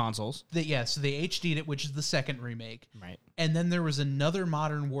the then- new consoles. so they HD'd it, which is the second remake. Right. And then there was another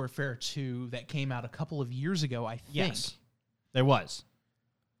Modern Warfare 2 that came out a couple of years ago, I think. Yes. There was.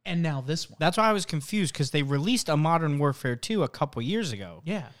 And now this one. That's why I was confused, because they released a Modern Warfare 2 a couple years ago.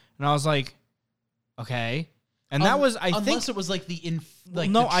 Yeah. And I was like, okay. And that was, unless it was like the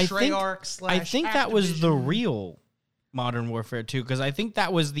I Treyarch / think that was the Activision. real Modern Warfare 2, because I think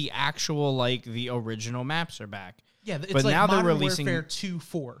that was the actual, like, the original maps are back. Yeah, it's But like now they're Modern releasing- Warfare 2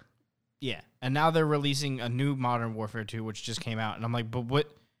 4. Yeah. And now they're releasing a new Modern Warfare 2, which just came out. And I'm like, but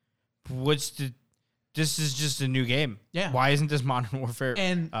what's this is just a new game. Yeah. Why isn't this Modern Warfare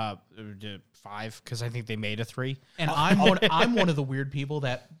And 5? Because I think they made a 3. and I'm one of the weird people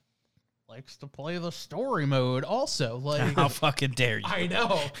that likes to play the story mode also. Like How fucking dare you? I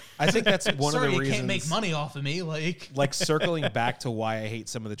know. I think that's one Sorry, of the you reasons. can't make money off of me. Like circling back to why I hate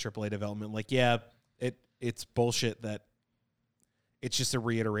some of the AAA development. Like, yeah, it's bullshit that it's just a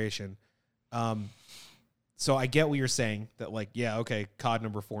reiteration. So I get what you're saying that, like, yeah, okay, COD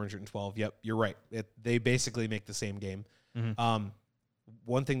number 412. Yep, you're right. They basically make the same game.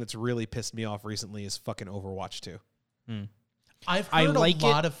 One thing that's really pissed me off recently is fucking Overwatch 2. I've I heard like a it.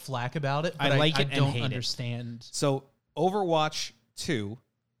 lot of flack about it, but I like it and don't hate it. understand. So Overwatch 2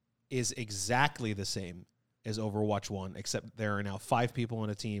 is exactly the same as Overwatch 1, except there are now 5 people on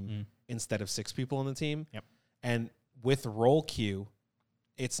a team instead of 6 people on the team. Yep. And with role queue,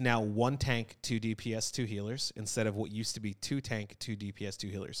 it's now 1 tank, 2 DPS, 2 healers, instead of what used to be 2 tank, 2 DPS, 2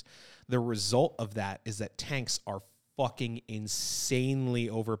 healers. The result of that is that tanks are fucking insanely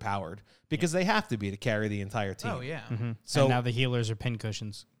overpowered because they have to be to carry the entire team. Oh yeah. So And now the healers are pin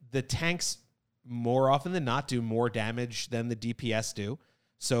cushions. the tanks more often than not do more damage than the DPS do.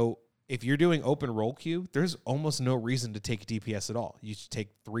 So if you're doing open role queue, there's almost no reason to take DPS at all. You should take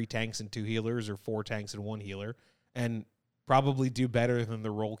 3 tanks and 2 healers or 4 tanks and 1 healer and probably do better than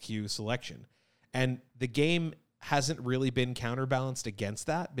the role queue selection. And the game hasn't really been counterbalanced against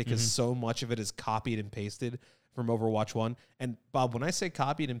that because so much of it is copied and pasted from Overwatch 1. And Bob, when I say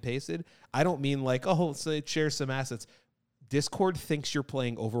copied and pasted, I don't mean like, oh, so it shares some assets. Discord thinks you're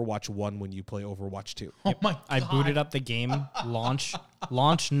playing Overwatch 1 when you play Overwatch 2. Oh my god. I booted up the game launch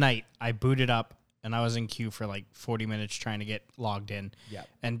night. I booted up and I was in queue for like 40 minutes trying to get logged in. Yep.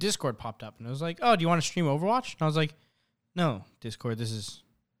 And Discord popped up and it was like, "Oh, do you want to stream Overwatch?" And I was like, "No, Discord, this is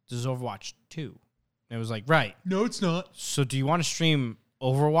Overwatch 2." And it was like, "Right. No, it's not. So do you want to stream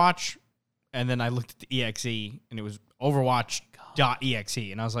Overwatch?" And then I looked at the EXE and it was Overwatch.exe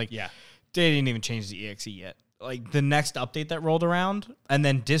and I was like, Yeah. They didn't even change the EXE yet. Like the next update that rolled around, and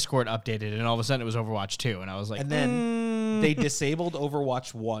then Discord updated, and all of a sudden it was Overwatch 2, and I was like, And then they disabled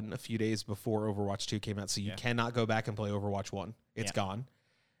Overwatch 1 a few days before Overwatch 2 came out, so you cannot go back and play Overwatch 1. It's gone.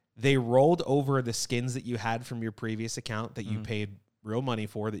 They rolled over the skins that you had from your previous account that you paid real money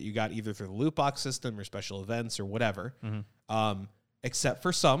for, that you got either through the loot box system or special events or whatever, except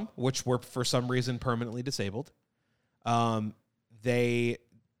for some, which were for some reason permanently disabled. They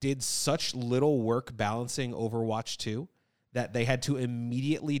did such little work balancing Overwatch 2 that they had to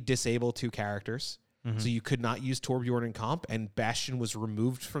immediately disable 2 characters. So you could not use Torbjorn in comp, and Bastion was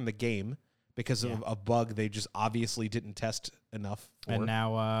removed from the game because of a bug they just obviously didn't test enough for. And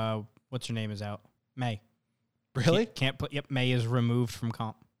now, what's her name is out? May. Really? Can't put. Yep, May is removed from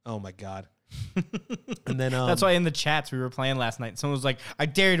comp. Oh my god. And then That's why in the chats we were playing last night, someone was like, "I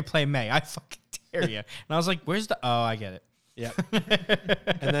dare you to play May. I fucking dare you." And I was like, "Where's the?" Oh, I get it. Yeah.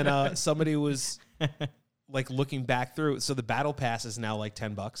 And then somebody was like looking back through. So the battle pass is now like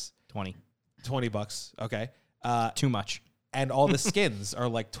 $10, 20. $20. Okay. Too much. And all the skins are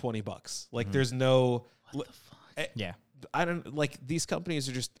like $20. Like there's no, What the fuck? Yeah. I don't like these companies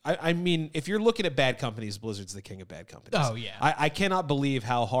are just, I mean, if you're looking at bad companies, Blizzard's the king of bad companies. Oh, yeah. I cannot believe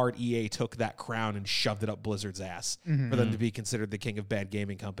how hard EA took that crown and shoved it up Blizzard's ass for them to be considered the king of bad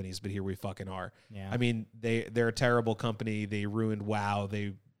gaming companies, but here we fucking are. Yeah. I mean, they're a terrible company. They ruined WoW.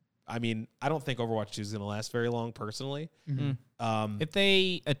 I don't think Overwatch 2 is going to last very long personally. If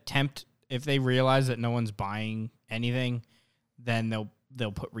they realize that no one's buying anything, then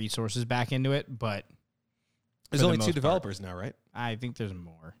they'll put resources back into it. But There's for only the 2 most developers now, right? I think there's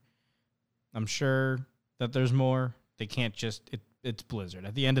more. I'm sure that there's more. They can't just it's Blizzard.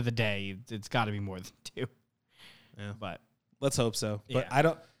 At the end of the day, it's got to be more than 2. Yeah. But Let's hope so. But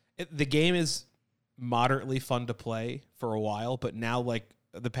Yeah. the game is moderately fun to play for a while, but now like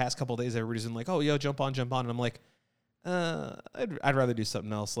the past couple of days, everybody's been like, "Oh, yo, jump on," and I'm like, I'd rather do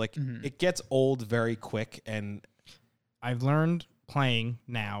something else. Like it gets old very quick, and I've learned playing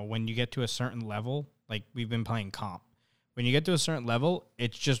now when you get to a certain level, like we've been playing comp. When you get to a certain level,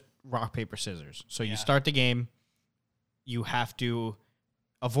 it's just rock, paper, scissors. So you start the game, you have to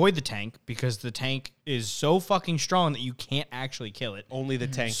avoid the tank because the tank is so fucking strong that you can't actually kill it. only the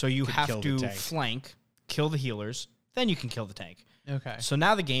tank. So you could have kill the to tank. flank, kill the healers, then you can kill the tank. Okay. So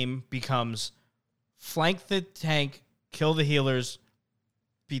now the game becomes flank the tank, kill the healers,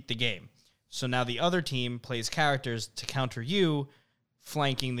 beat the game. So now the other team plays characters to counter you,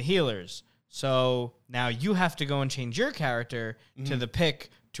 flanking the healers. So now you have to go and change your character to pick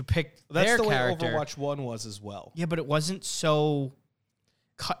That's their the character. way Overwatch 1 was as well. Yeah, but it wasn't so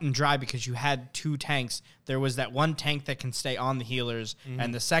cut and dry because you had 2 tanks. There was that one tank that can stay on the healers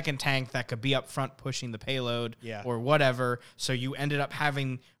and the second tank that could be up front pushing the payload or whatever. So you ended up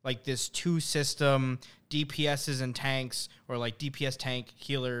having like this 2-system DPSs and tanks, or like DPS tank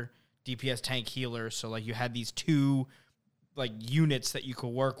healer, DPS tank healer. So like you had these 2 like units that you could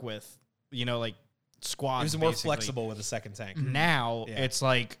work with, like squads. It was more basically. flexible with the second tank. Now it's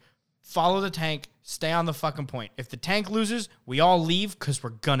like follow the tank, stay on the fucking point. If the tank loses, we all leave because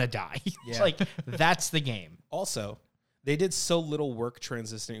we're gonna die. It's like that's the game. Also, they did so little work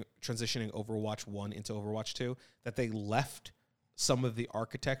transitioning Overwatch 1 into Overwatch 2 that they left some of the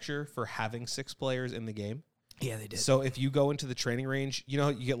architecture for having 6 players in the game. Yeah, they did. So if you go into the training range,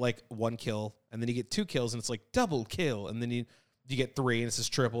 you get like 1 kill, and then you get 2 kills, and it's like double kill, and then you get 3, and it's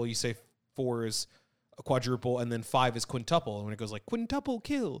just triple. You say 4 is a quadruple, and then 5 is quintuple. And when it goes like quintuple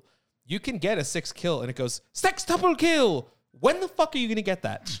kill, you can get a 6 kill, and it goes sextuple kill. When the fuck are you going to get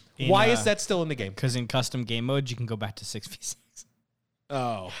that? Why is that still in the game? Because in custom game mode, you can go back to 6v6.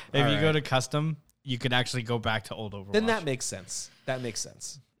 Oh. If you go to custom, you could actually go back to old Overwatch. Then that makes sense.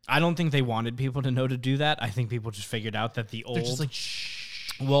 I don't think they wanted people to know to do that. I think people just figured out that the old... They're just like,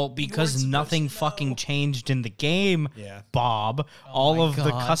 shh. Well, because nothing fucking changed in the game, Bob. All of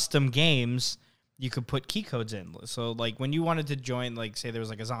the custom games, you could put key codes in. So, like, when you wanted to join, like, say there was,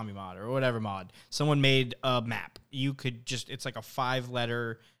 like, a zombie mod or whatever mod, someone made a map. You could just, it's like a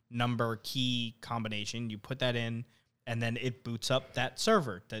 5-letter number key combination. You put that in, and then it boots up that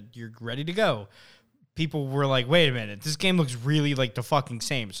server that you're ready to go. People were like, wait a minute, this game looks really like the fucking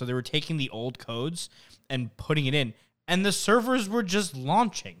same. So they were taking the old codes and putting it in. and the servers were just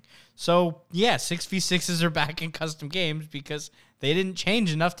launching. So, yeah, 6v6s are back in custom games because they didn't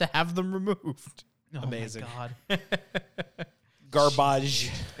change enough to have them removed. Oh Amazing. my God.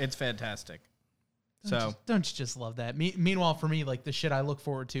 Garbage. It's fantastic. Don't you just love that? Meanwhile, for me, like the shit I look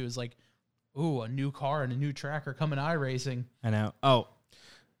forward to is like, ooh, a new car and a new track are coming iRacing. I know. Oh,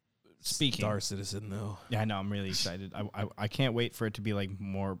 speaking. Star Citizen, though. Yeah, I know. I'm really excited. I can't wait for it to be like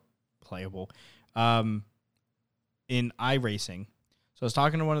more playable. In iRacing, so I was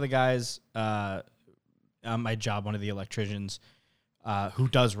talking to one of the guys on my job, one of the electricians, who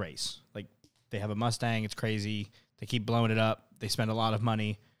does race. Like they have a Mustang. It's crazy. They keep blowing it up. They spend a lot of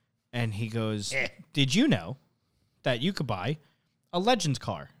money. And he goes, did you know that you could buy a Legends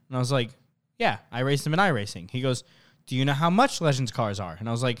car? And I was like, yeah, I raced them in iRacing. He goes, do you know how much Legends cars are? And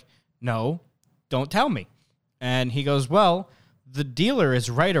I was like, no, don't tell me. And he goes, well, the dealer is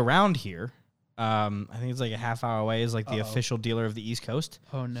right around here. I think it's like a half hour away is like the official dealer of the East Coast.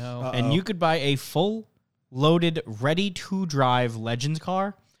 Oh, no. And you could buy a full loaded, ready to drive Legends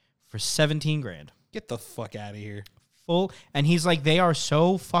car for $17,000. Get the fuck out of here. Full. And he's like, they are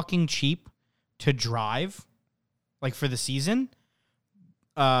so fucking cheap to drive, like for the season.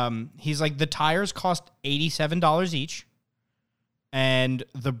 He's like, the tires cost $87 each, and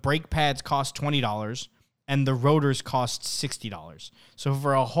the brake pads cost $20, and the rotors cost $60. So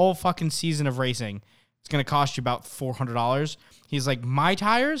for a whole fucking season of racing, it's going to cost you about $400. He's like, my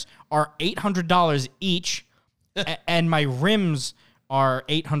tires are $800 each, and my rims are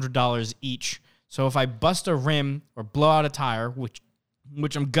 $800 each. So if I bust a rim or blow out a tire, which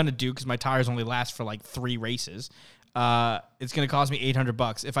I'm going to do because my tires only last for like 3 races, it's going to cost me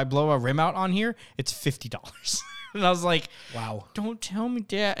 $800. If I blow a rim out on here, it's $50. And I was like, wow, don't tell me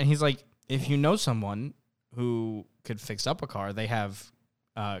that. And he's like, if you know someone who could fix up a car, they have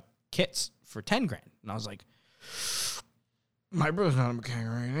kits for $10,000. And I was like, my brother's not a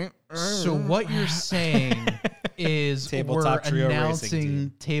mechanic, right? So what you're saying is Tabletop we're Trio announcing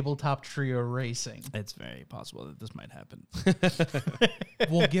Racing Tabletop Trio Racing. It's very possible that this might happen.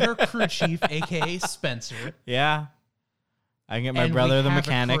 We'll get our crew chief, a.k.a. Spencer. Yeah. I can get my and brother, we the have a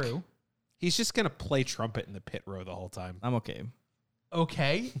mechanic. crew. He's just going to play trumpet in the pit row the whole time. I'm okay.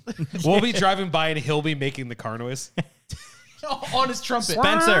 Okay. We'll be driving by and he'll be making the car noise. On his trumpet.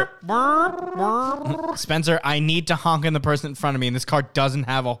 Spencer, I need to honk in the person in front of me, and this car doesn't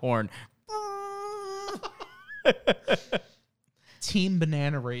have a horn. Team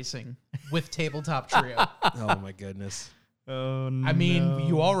Banana Racing with Tabletop Trio. Oh, my goodness. Oh, no. I mean,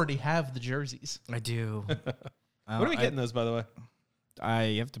 you already have the jerseys. I do. When are we getting those, by the way? I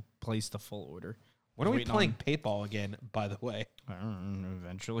have to place the full order. When are we playing paintball again, by the way? I don't know,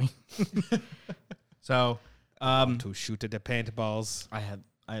 eventually. So, to shoot at the paintballs. I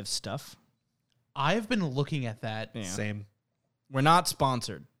have stuff. I've been looking at that. Yeah. Same. We're not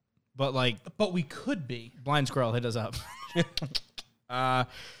sponsored, but like But we could be. Blind Squirrel hit us up.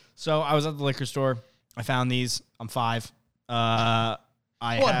 So I was at the liquor store. I found these. I'm 5. I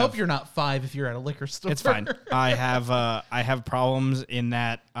hope you're not 5 if you're at a liquor store. It's fine. I have problems in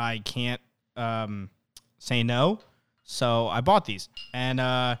that I can't say no. So I bought these.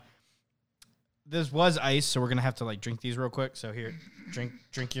 And this was ice, so we're gonna have to like drink these real quick. So here,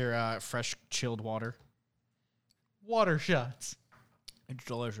 drink your fresh chilled water. Water shots. It's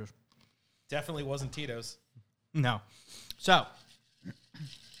delicious. Definitely wasn't Tito's. No. So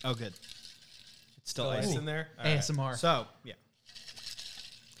good. It's still Still ice ice. in there? All right. ASMR. So yeah.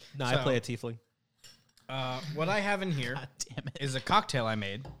 No, I play a tiefling. What I have in here God damn it. is a cocktail I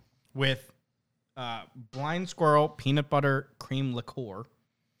made with Blind Squirrel peanut butter cream liqueur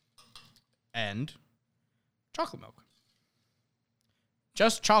and chocolate milk.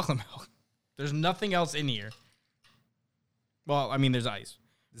 Just chocolate milk. There's nothing else in here. Well, I mean, there's ice,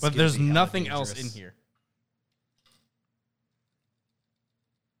 but there's nothing else in here.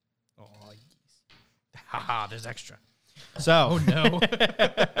 Oh, yes. Haha, there's extra. So, Oh, no.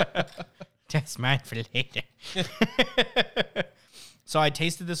 that's mine for later. So I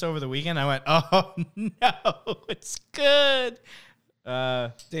tasted this over the weekend. I went, oh, no, it's good.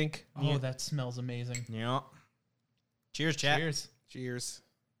 Dink. Oh, that smells amazing. Yeah. Cheers, chat. Cheers. Cheers.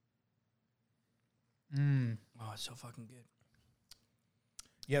 Mm. Oh, it's so fucking good.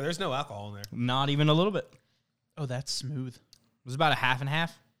 Yeah, there's no alcohol in there. Not even a little bit. It Oh, that's smooth. was about a half and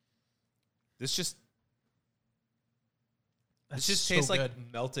half. This just That's tastes so like good.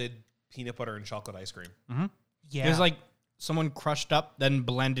 melted peanut butter and chocolate ice cream. Mm-hmm. Yeah. It was like someone crushed up, then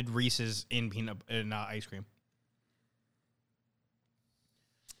blended Reese's in ice cream.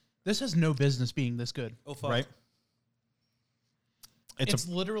 This has no business being this good. Oh, fuck. Right? It's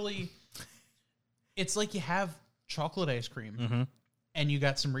literally, it's like you have chocolate ice cream, Mm-hmm. and you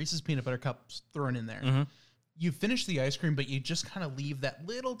got some Reese's peanut butter cups thrown in there. Mm-hmm. You finish the ice cream, but you just kind of leave that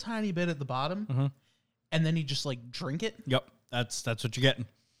little tiny bit at the bottom, Mm-hmm. and then you just like drink it. Yep, that's what you're getting.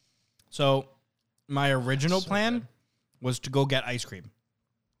 So my original plan was to go get ice cream,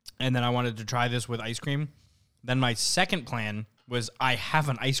 and then I wanted to try this with ice cream. Then my second plan was I have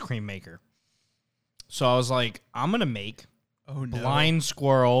an ice cream maker. So I was like, I'm going to make blind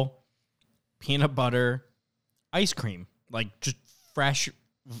squirrel peanut butter ice cream. Like just fresh,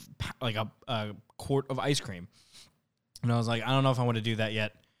 like a quart of ice cream. And I was like, I don't know if I want to do that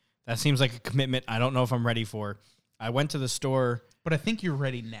yet. That seems like a commitment I don't know if I'm ready for. I went to the store. But I think you're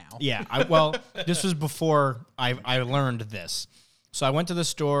ready now. Yeah. This was before I learned this. So I went to the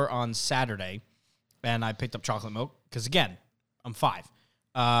store on Saturday. And I picked up chocolate milk because, again, I'm 5.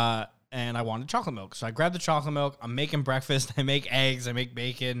 And I wanted chocolate milk. So I grabbed the chocolate milk. I'm making breakfast. I make eggs. I make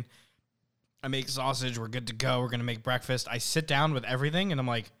bacon. I make sausage. We're good to go. We're going to make breakfast. I sit down with everything, and I'm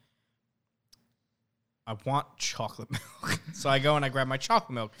like, I want chocolate milk. So I go and I grab my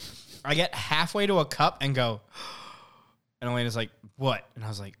chocolate milk. I get halfway to a cup and go, and Elena's like, what? And I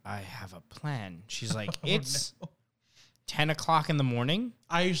was like, I have a plan. She's like, it's 10 o'clock in the morning.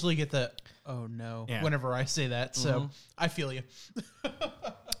 I usually get the, oh no, whenever I say that. So I feel you.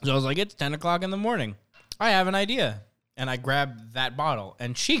 So I was like, it's 10 o'clock in the morning. I have an idea. And I grabbed that bottle.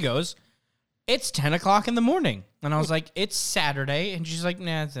 And she goes, it's 10 o'clock in the morning. And I was like, it's Saturday. And she's like,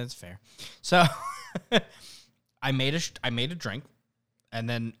 nah, that's fair. So I made a drink. And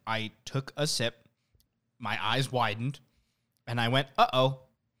then I took a sip. My eyes widened. And I went, uh-oh.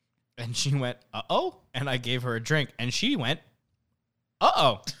 And she went, uh-oh. And I gave her a drink. And she went,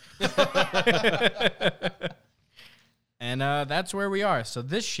 uh-oh. And that's where we are. So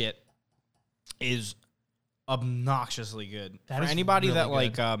this shit is obnoxiously good. For anybody really that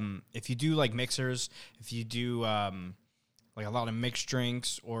like, if you do like mixers, if you do like a lot of mixed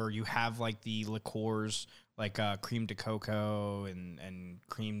drinks, or you have like the liqueurs, like cream de cocoa and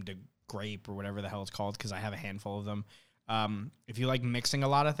cream de grape or whatever the hell it's called, because I have a handful of them. If you like mixing a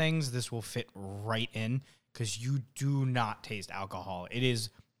lot of things, this will fit right in, because you do not taste alcohol. It is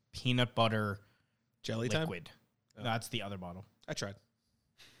peanut butter jelly liquid. Time? Oh. That's the other bottle. I tried.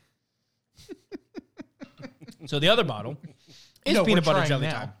 So the other bottle is peanut butter jelly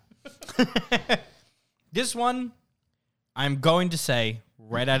time. This one, I'm going to say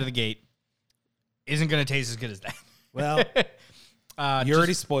right out of the gate, isn't going to taste as good as that. Well, you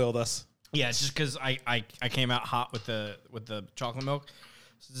already spoiled us. Yeah, it's just because I came out hot with the chocolate milk.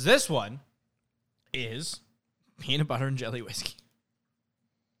 So this one is peanut butter and jelly whiskey.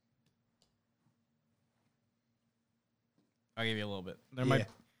 I'll give you a little bit.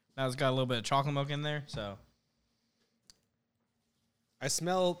 Now it's got a little bit of chocolate milk in there, so I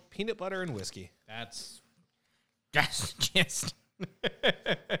smell peanut butter and whiskey. that's just.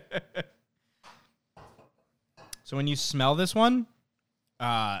 So when you smell this one,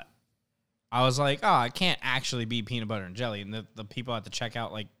 I was like, oh, it can't actually be peanut butter and jelly. And the people at the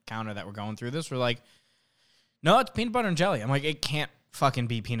checkout like counter that were going through this were like, no, it's peanut butter and jelly. I'm like, it can't fucking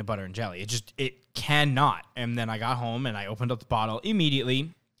be peanut butter and jelly. It cannot. And then I got home and I opened up the bottle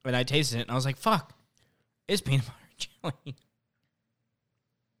immediately and I tasted it and I was like, fuck, it's peanut butter and jelly.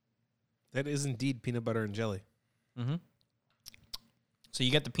 That is indeed peanut butter and jelly. Mm-hmm. So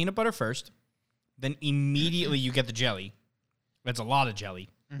you get the peanut butter first, then immediately you get the jelly. That's a lot of jelly.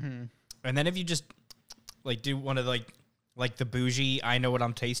 Mm-hmm. And then if you just like do one of like the bougie, I know what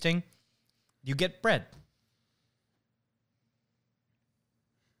I'm tasting, you get bread.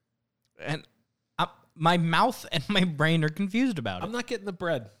 And my mouth and my brain are confused about it. I'm not getting the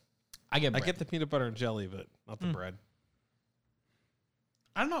bread. I get bread. I get the peanut butter and jelly, but not the bread.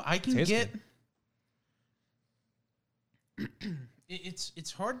 I don't know. I can Tastes get.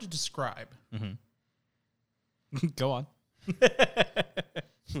 It's hard to describe. Mm-hmm. Go on.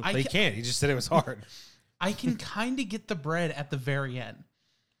 They can't. He just said it was hard. I can kind of get the bread at the very end.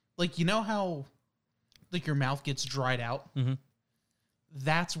 Like, you know how like your mouth gets dried out? Mm-hmm.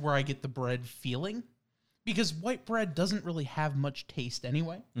 That's where I get the bread feeling. Because white bread doesn't really have much taste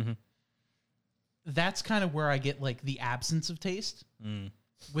anyway. Mm-hmm. That's kind of where I get like the absence of taste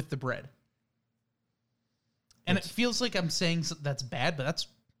with the bread. And it feels like I'm saying that's bad, but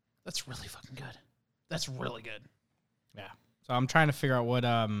that's really fucking good. That's really good. Yeah. So I'm trying to figure out what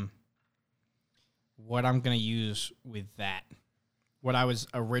I'm gonna use with that. What I was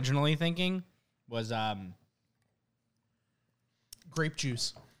originally thinking was grape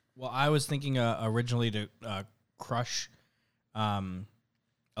juice. Well, I was thinking originally to crush.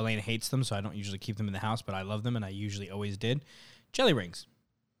 Elena hates them, so I don't usually keep them in the house, but I love them, and I usually always did. Jelly rings.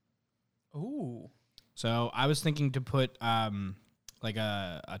 Ooh. So I was thinking to put like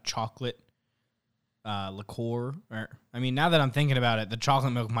a chocolate liqueur. Or I mean, now that I'm thinking about it, the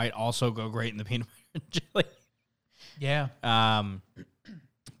chocolate milk might also go great in the peanut butter and jelly. Yeah.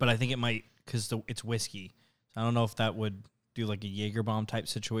 But I think it might because it's whiskey. So I don't know if that would do like a Jaeger bomb type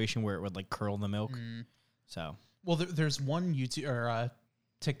situation where it would like curl the milk. So Well, there's one YouTube or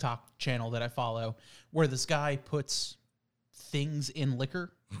TikTok channel that I follow where this guy puts things in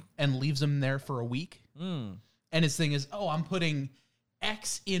liquor and leaves them there for a week. And his thing is, oh, I'm putting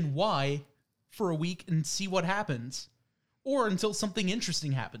X in Y for a week and see what happens, or until something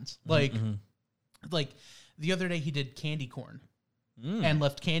interesting happens. Like the other day he did candy corn and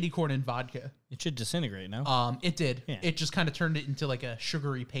left candy corn in vodka. it should disintegrate, no? It did. Yeah. It just kind of turned it into like a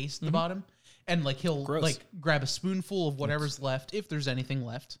sugary paste at the bottom. And like he'll Gross. like grab a spoonful of whatever's left, if there's anything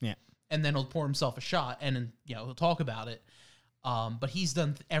left. Yeah. And then he'll pour himself a shot and then, he'll talk about it. But he's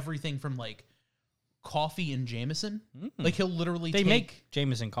done everything from like coffee and Jameson. Like he'll literally They take... make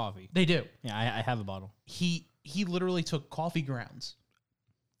Jameson coffee. They do. Yeah, I have a bottle. He literally took coffee grounds,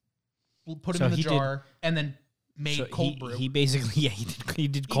 put them So in the he jar, and then made So cold brew. He basically, he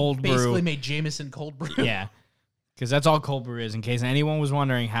did cold He brew. basically made Jameson cold brew. Yeah. Because that's all cold brew is. In case anyone was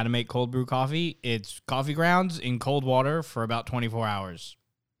wondering how to make cold brew coffee, it's coffee grounds in cold water for about 24 hours.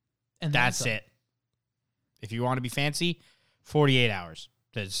 And That's it. If you want to be fancy, 48 hours.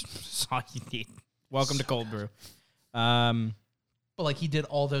 That's all you need. Welcome to cold brew. But like he did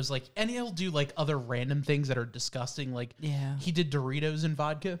all those and he'll do like other random things that are disgusting. Like Yeah. he did Doritos in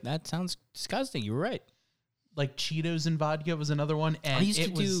vodka. That sounds disgusting. You were right. Like Cheetos in vodka was another one, and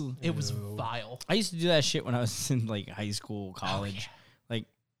it was vile. I used to do that shit when I was in like high school, college. Like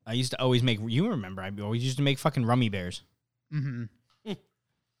I used to always make. You remember? I always used to make fucking rummy bears.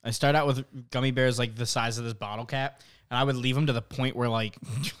 I start out with gummy bears like the size of this bottle cap, and I would leave them to the point where like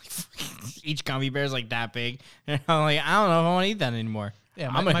each gummy bear is like that big, and I'm like, I don't know if I want to eat that anymore. Yeah,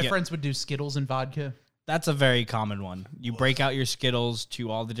 my friends would do Skittles in vodka. That's a very common one. You break out your Skittles to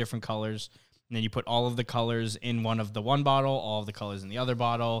all the different colors. And then you put all of the colors in one bottle, all of the colors in the other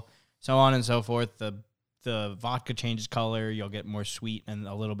bottle, so on and so forth. The vodka changes color. You'll get more sweet and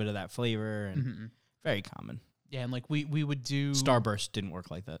a little bit of that flavor. And very common. Yeah, and like we would do Starburst didn't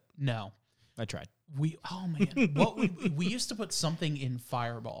work like that. No, I tried. we we used to put something in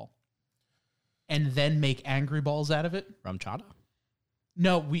Fireball, and then make Angry Balls out of it. Rum chata?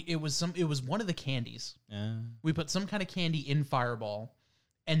 No, it was one of the candies. Yeah. We put some kind of candy in Fireball.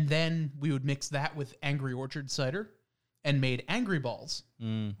 And then we would mix that with Angry Orchard cider and made Angry Balls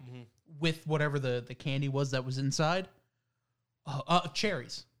with whatever the candy was that was inside.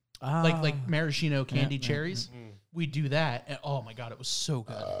 Cherries. Like maraschino candy cherries. We do that. And, oh, my God, it was so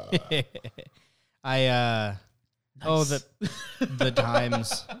good. The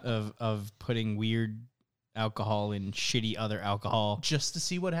times of putting weird alcohol in shitty other alcohol. Just to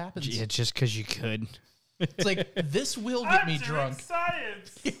see what happens. Yeah, just because you could. It's like, this will get me drunk.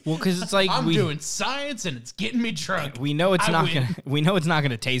 Science. Well, because it's like I'm doing science and it's getting me drunk. We know it's not win. gonna. We know it's not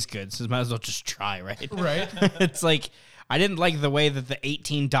gonna taste good, so might as well just try, right? Right. It's like I didn't like the way that the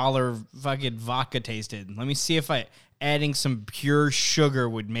 $18 fucking vodka tasted. Let me see if adding some pure sugar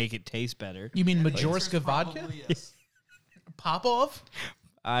would make it taste better. You mean Majorska vodka? Probably, yes. Pop-off?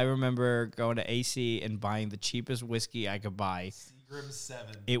 I remember going to AC and buying the cheapest whiskey I could buy. Seagram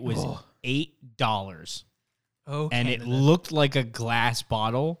 7. It was $8. Oh, and it looked like a glass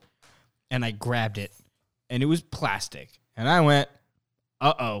bottle, and I grabbed it, and it was plastic. And I went,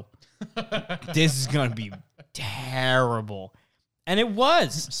 uh-oh, this is going to be terrible. And it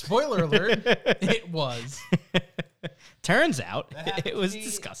was. Spoiler alert, it was. Turns out, it was me-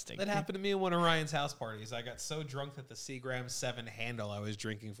 disgusting. That happened to me in one of Ryan's house parties. I got so drunk that the Seagram 7 handle I was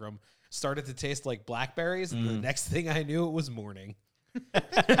drinking from started to taste like blackberries, and the next thing I knew, it was morning.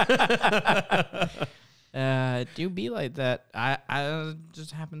 Do be like that. I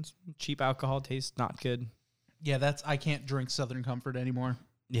just happens. Cheap alcohol tastes not good. Yeah, I can't drink Southern Comfort anymore.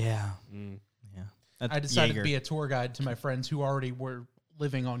 Yeah. Yeah. I decided to be a tour guide to my friends who already were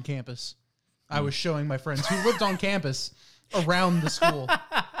living on campus. I was showing my friends who lived on campus around the school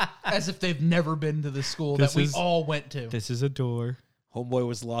as if they've never been to the school that we all went to. This is a door. Homeboy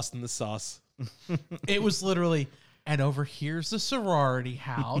was lost in the sauce. It was literally, and over here's the sorority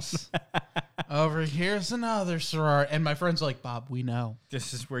house. Over here's another sorority. And my friends are like, Bob, we know.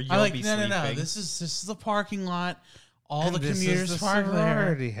 This is where you'll I'm like, be no. sleeping. This is the parking lot. All And the this is commuters the park there.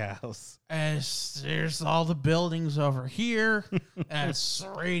 sorority house. And there's all the buildings over here. And it's the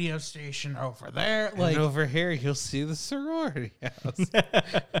radio station over there. Like, And over here, you'll see the sorority house.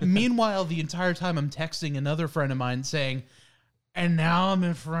 meanwhile, the entire time I'm texting another friend of mine saying, and now I'm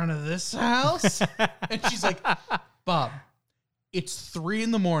in front of this house. And she's like, Bob, it's 3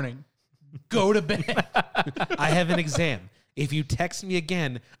 a.m. Go to bed. I have an exam. If you text me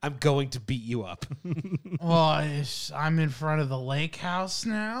again, I'm going to beat you up. Well, I'm in front of the lake house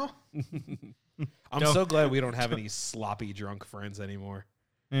now. I'm so glad we don't have any sloppy drunk friends anymore.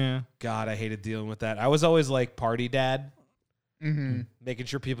 Yeah. God, I hated dealing with that. I was always like party dad, Mm-hmm. making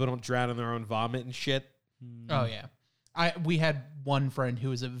sure people don't drown in their own vomit and shit. Oh, yeah. We had one friend who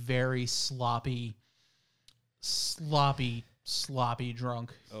was a very sloppy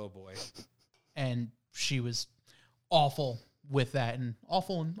drunk. Oh, boy. And she was awful with that and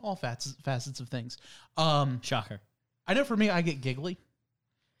awful in all facets of things. Shocker. I know for me, I get giggly.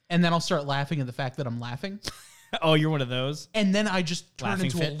 And then I'll start laughing at the fact that I'm laughing. Oh, you're one of those? And then I just turn Laughing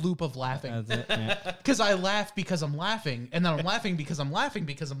into fit? a loop of laughing. That's it. Yeah. Because I laugh because I'm laughing. And then I'm laughing because I'm laughing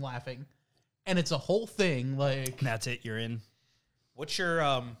because I'm laughing. And it's a whole thing. Like, That's it. You're in. What's your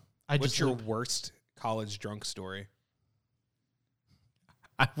loop. worst college drunk story?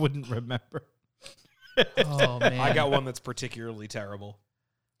 I wouldn't remember. Oh, man. I got one that's particularly terrible.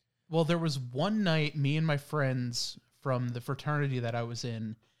 Well, there was one night, me and my friends from the fraternity that I was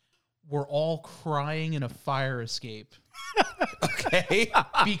in were all crying in a fire escape. Okay.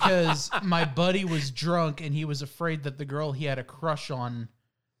 Because my buddy was drunk and he was afraid that the girl he had a crush on,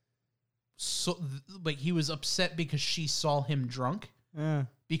 like he was upset because she saw him drunk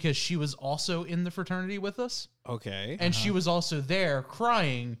because she was also in the fraternity with us. Okay. And she was also there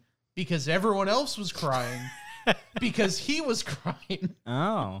crying because everyone else was crying because he was crying.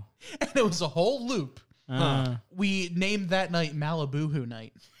 Oh. And it was a whole loop. We named that night Malibu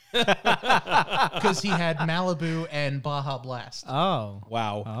night. Because he had Malibu and Baja Blast. Oh.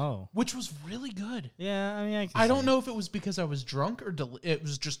 Wow. Oh. Which was really good. Yeah, I mean, I don't know if it was because I was drunk or it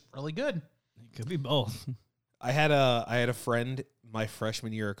was just really good. It could be both. I had a friend my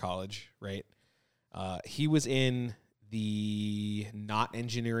freshman year of college, right? He was in the not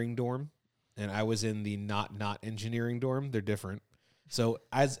engineering dorm, and I was in the not engineering dorm. They're different. So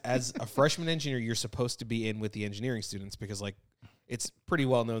as a freshman engineer, you're supposed to be in with the engineering students because like it's pretty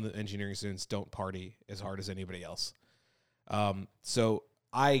well known that engineering students don't party as hard as anybody else. So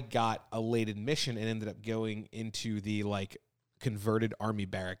I got a late admission and ended up going into the like converted army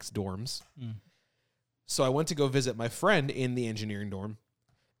barracks dorms. So I went to go visit my friend in the engineering dorm,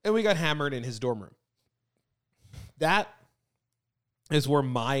 and we got hammered in his dorm room. That is where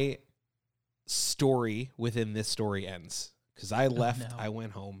my story within this story ends. Because I left, I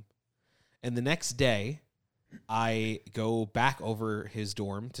went home, and the next day, I go back over his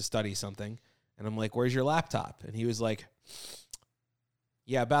dorm to study something, and I'm like, "Where's your laptop?" And he was like,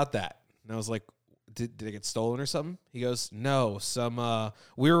 "Yeah, about that." And I was like, "Did it get stolen or something?" He goes, "No,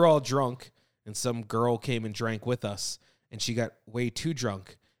 we were all drunk, and some girl came and drank with us, and she got way too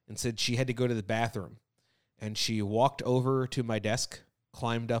drunk and said she had to go to the bathroom, and she walked over to my desk,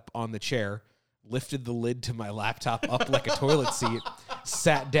 climbed up on the chair, lifted the lid to my laptop up like a toilet seat,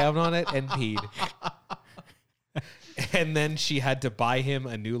 sat down on it, and peed." And then she had to buy him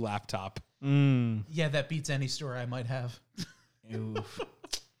a new laptop. Yeah, that beats any story I might have. Oof.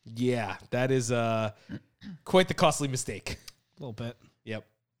 Yeah, that is quite the costly mistake. A little bit. Yep.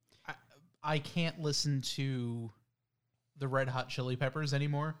 I can't listen to the Red Hot Chili Peppers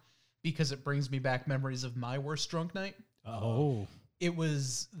anymore because it brings me back memories of my worst drunk night. Oh. It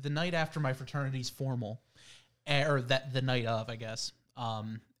was the night after my fraternity's formal, or the night of, I guess.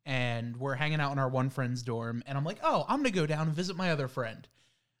 And we're hanging out in our one friend's dorm, and I'm like, oh, I'm going to go down and visit my other friend.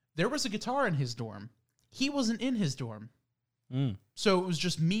 There was a guitar in his dorm. He wasn't in his dorm. So it was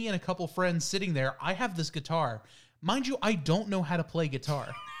just me and a couple friends sitting there. I have this guitar. Mind you, I don't know how to play guitar.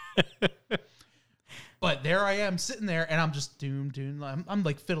 But there I am sitting there, and I'm just I'm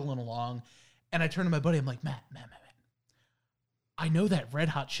like fiddling along. And I turn to my buddy. I'm like, Matt, I know that Red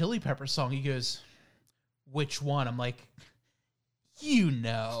Hot Chili Pepper song. He goes, which one? I'm like, you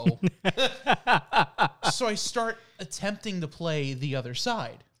know. So I start attempting to play the other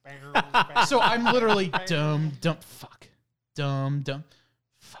side. So I'm literally dum, fuck. Dum,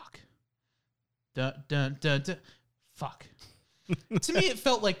 fuck. Dun, fuck. To me, it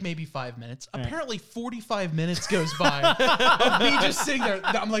felt like maybe 5 minutes. Apparently, 45 minutes goes by of me just sitting there.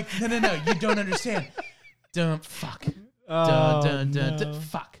 I'm like, no, you don't understand. Dum, fuck. Dun,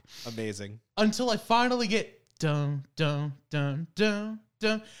 fuck. Amazing. Until I finally get dum, la,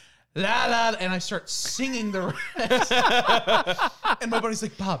 la, and I start singing the rest. And my buddy's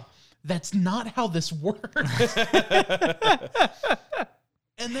like, Bob, that's not how this works.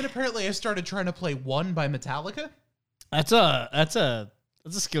 And then apparently I started trying to play One by Metallica. That's a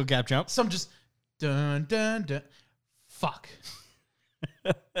skill gap jump. So I'm just dun, fuck.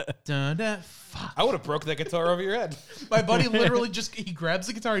 Dun, dun, fuck. I would have broke that guitar over your head. My buddy literally he grabs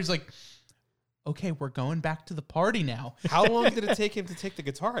the guitar. He's like, okay, we're going back to the party now. How long did it take him to take the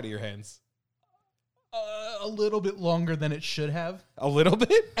guitar out of your hands? A little bit longer than it should have. A little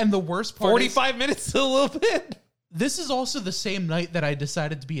bit? And the worst part 45 minutes to a little bit? this is also the same night that I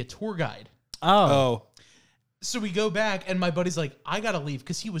decided to be a tour guide. Oh. So we go back, and my buddy's like, I got to leave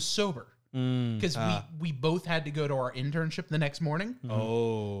because he was sober. Because we both had to go to our internship the next morning.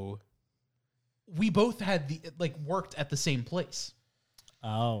 Oh. We both had worked at the same place.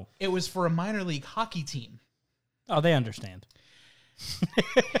 Oh. It was for a minor league hockey team. Oh, they understand.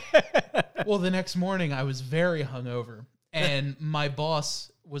 Well, the next morning I was very hungover, and my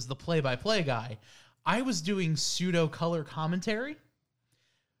boss was the play-by-play guy. I was doing pseudo color commentary.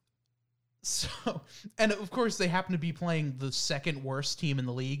 So, and of course they happened to be playing the second worst team in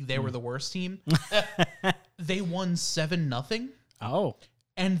the league. They were the worst team. They won 7-0. Oh.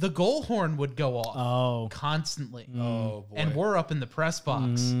 And the goal horn would go off constantly. Oh, boy. And we're up in the press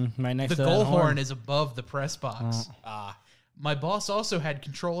box. Right next The to goal that horn is above the press box. Ah. My boss also had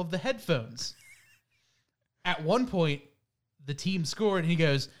control of the headphones. At one point, the team scored, and he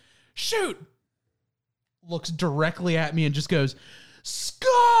goes, shoot! Looks directly at me and just goes,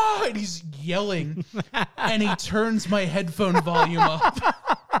 Scott! And he's yelling, and he turns my headphone volume up.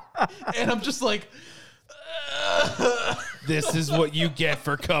 And I'm just like, This is what you get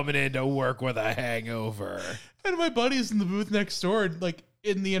for coming in to work with a hangover. And my buddy's in the booth next door, and like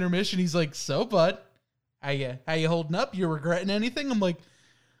in the intermission, he's like, so, bud, how you holding up? You regretting anything? I'm like,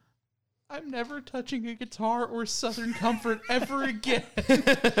 I'm never touching a guitar or Southern Comfort ever again.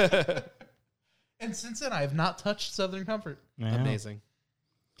 And since then, I have not touched Southern Comfort. Yeah. Amazing.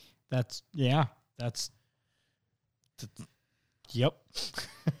 That's yep. Yeah.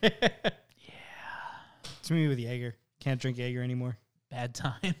 It's me with Jaeger. Can't drink Jaeger anymore. Bad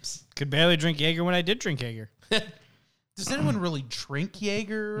times. Could barely drink Jaeger when I did drink Jaeger. Does anyone really drink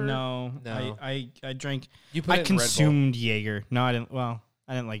Jaeger? No. No. I drank. You put I it in Red Bull. consumed Jaeger. No, I didn't. Well,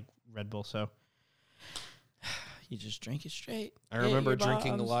 I didn't like Red Bull, so you just drink it straight. I remember Jaeger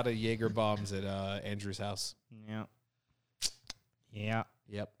drinking a bombs. lot of Jaeger bombs at Andrew's house. Yeah. Yeah.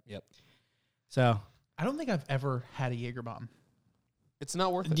 Yep. So I don't think I've ever had a Jaeger bomb. It's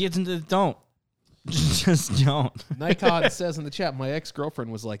not worth it. don't. Just don't. Nikon says in the chat, my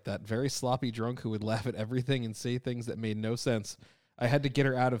ex-girlfriend was like that, very sloppy drunk who would laugh at everything and say things that made no sense. I had to get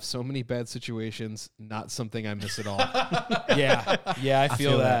her out of so many bad situations, not something I miss at all. Yeah, I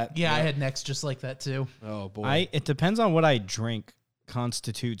feel that. Yeah, I had an ex just like that too. Oh, boy. It depends on what I drink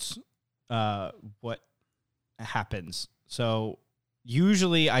constitutes what happens. So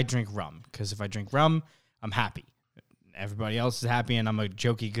usually I drink rum because if I drink rum, I'm happy. Everybody else is happy and I'm a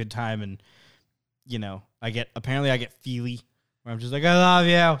jokey good time, and you know, I get feely where I'm just like, I love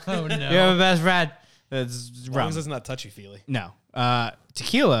you. Oh, no. You're my best friend. That's as long rum. as it's not touchy-feely. No.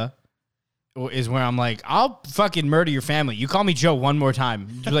 Tequila is where I'm like, I'll fucking murder your family. You call me Joe one more time.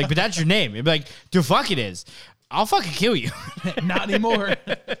 You're like, but that's your name. You'd be like, the fuck it is. I'll fucking kill you. Not anymore.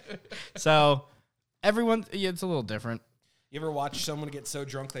 So everyone, it's a little different. You ever watch someone get so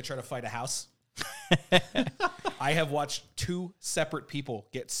drunk they try to fight a house? I have watched 2 separate people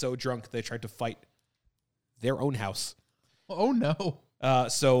get so drunk they tried to fight their own house. Oh, no.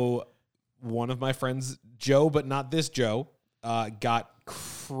 So one of my friends, Joe, but not this Joe, got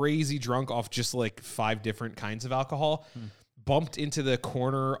crazy drunk off just like 5 different kinds of alcohol, bumped into the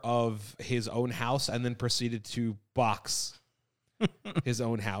corner of his own house, and then proceeded to box his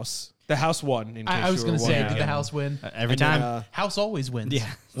own house. The house won. In case I was going to say, did the house win? Every And time. then, House always wins. Yeah.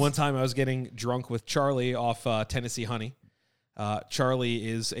 one time I was getting drunk with Charlie off Tennessee Honey. Charlie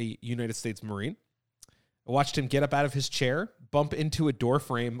is a United States Marine. I watched him get up out of his chair, bump into a door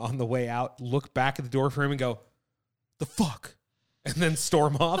frame on the way out, look back at the door frame and go, the fuck? And then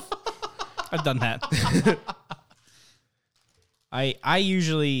storm off. I've done that. I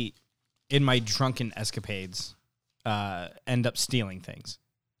usually, in my drunken escapades, end up stealing things.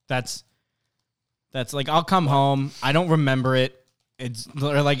 That's like, I'll come home, I don't remember it. It's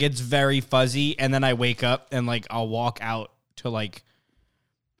very fuzzy, and then I wake up and like I'll walk out to like,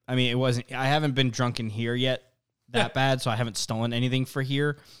 I haven't been drunk in here yet that bad, so I haven't stolen anything for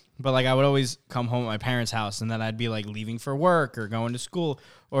here. But like I would always come home at my parents' house, and then I'd be like leaving for work or going to school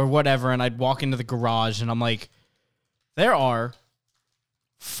or whatever, and I'd walk into the garage and I'm like, there are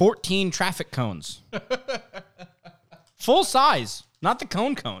 14 traffic cones. Full size, not the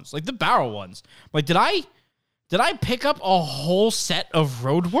cones, like the barrel ones. Like, did I pick up a whole set of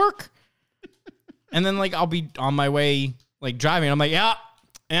road work? And then like I'll be on my way like driving. I'm like, yeah,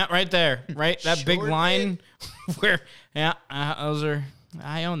 right there, right? That big Sure line where, those are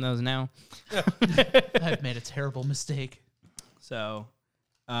I own those now. I've made a terrible mistake. So,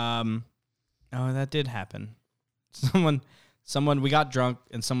 oh, that did happen. Someone, we got drunk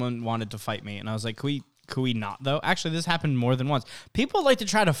and someone wanted to fight me, and I was like, could we not though? Actually, this happened more than once. People like to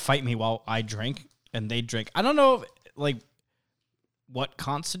try to fight me while I drink and they drink. I don't know what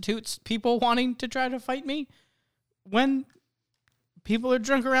constitutes people wanting to try to fight me when people are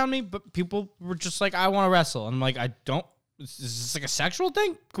drunk around me, but people were just like, I want to wrestle. And I'm like, I don't. Is this like a sexual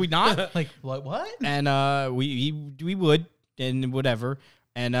thing? Could we not? Like what? And we would and whatever.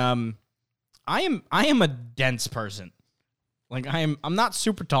 And I am a dense person. Like I'm not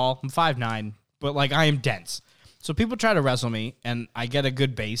super tall. I'm 5'9", but like I am dense. So people try to wrestle me, and I get a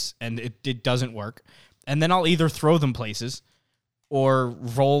good base, and it doesn't work. And then I'll either throw them places, or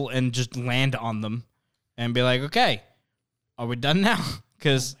roll and just land on them, and be like, okay, are we done now?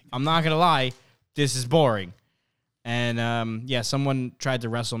 Because I'm not gonna lie, this is boring. And yeah, someone tried to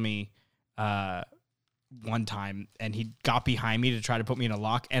wrestle me one time, and he got behind me to try to put me in a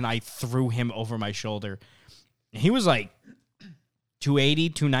lock, and I threw him over my shoulder. He was like 280,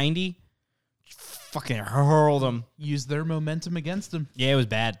 290. Fucking hurled him. Use their momentum against them. Yeah, it was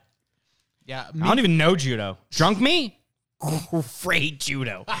bad. Yeah, I don't even know judo. Drunk me? Great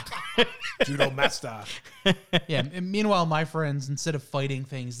judo. Judo master. Yeah. And meanwhile, my friends, instead of fighting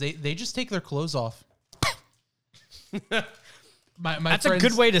things, they just take their clothes off. my That's friends, a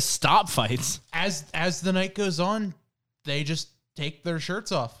good way to stop fights. As the night goes on, they just take their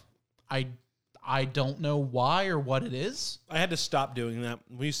shirts off. I don't know why or what it is. I had to stop doing that.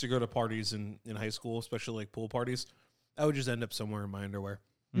 We used to go to parties in high school, especially like pool parties. I would just end up somewhere in my underwear.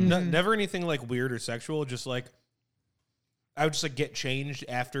 Mm-hmm. Never anything like weird or sexual. Just like I would just like get changed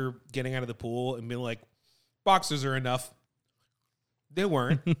after getting out of the pool and being like, boxers are enough. They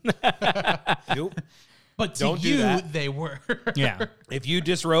weren't. Nope. But to Don't do you, that. they were. Yeah. If you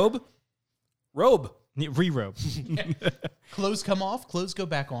disrobe, robe. Re-robe. Clothes come off, clothes go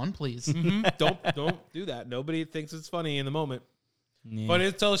back on, please. Don't do that. Nobody thinks it's funny in the moment. Yeah. Funny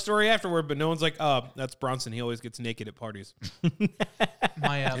to tell a story afterward, but no one's like, oh, that's Bronson. He always gets naked at parties.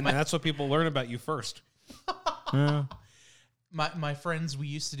 And that's what people learn about you first. My friends, we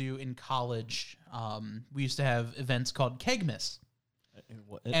used to do in college, we used to have events called Kegmas.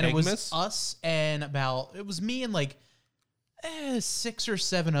 And it was us and it was me and like 6 or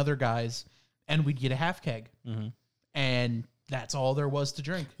 7 other guys, and we'd get a half keg. Mm-hmm. And that's all there was to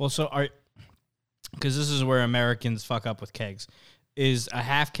drink. Well, because this is where Americans fuck up with kegs. Is a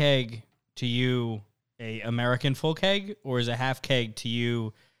half keg to you a American full keg, or is a half keg to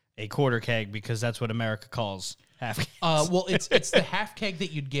you a quarter keg, because that's what America calls half kegs? Well, it's the half keg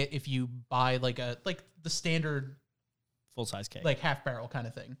that you'd get if you buy like the standard full size keg, like half barrel kind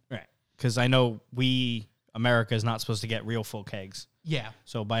of thing. Right. Because I know America is not supposed to get real full kegs. Yeah.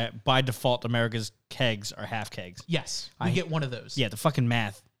 So by default, America's kegs are half kegs. Yes. We get one of those. Yeah, the fucking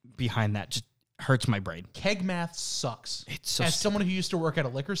math behind that just hurts my brain. Keg math sucks. It's so As someone who used to work at a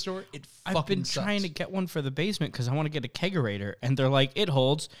liquor store, I've been sucks. trying to get one for the basement because I want to get a kegerator, and they're like, it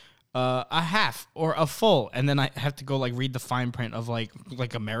holds a half or a full, and then I have to go like read the fine print of like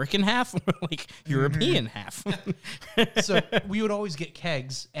American half or like European half. So we would always get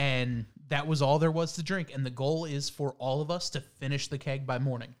kegs, and that was all there was to drink. And the goal is for all of us to finish the keg by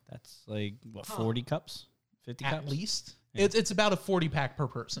morning. That's like what, 40 cups, 50 cups At least. Yeah. It's about a 40 pack per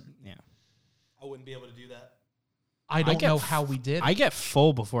person. Yeah. I wouldn't be able to do that. I don't know how we did. I get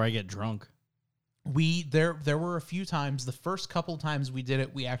full before I get drunk. There were a few times, the first couple times we did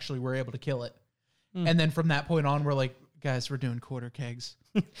it, we actually were able to kill it. And then from that point on, we're like, guys, we're doing quarter kegs.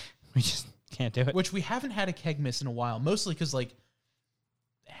 We just can't do it. Which we haven't had a keg miss in a while, mostly because like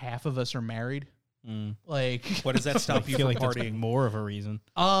half of us are married. Like, What does that stop I you feel from like that's partying? more of a reason.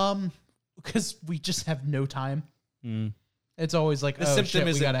 because we just have no time. It's always like, The oh symptom shit,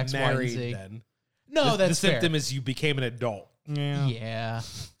 is we got X, Y, and married Z. then. No, The that's fair. symptom is you became an adult. Yeah. Yeah.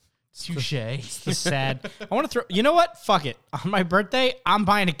 Touche. The sad. I want to throw. You know what? Fuck it. On my birthday, I'm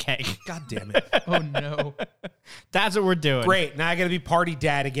buying a cake. God damn it. Oh no. That's what we're doing. Great. Now I got to be party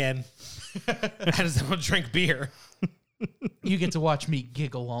dad again. I just want to drink beer. You get to watch me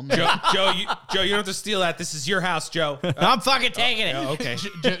giggle all night. Joe, you don't have to steal that. This is your house, Joe. I'm fucking taking it. Oh, okay.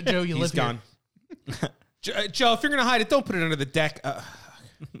 Joe, you He's live here. gone. Joe, if you're going to hide it, don't put it under the deck.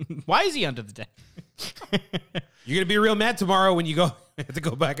 Why is he under the deck? You're going to be real mad tomorrow when you have to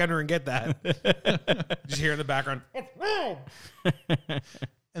go back under and get that. Just hear in the background.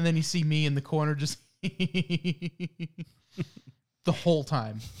 And then you see me in the corner just the whole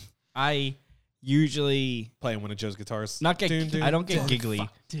time. I usually Playing one of Joe's guitars. not get. I don't get giggly.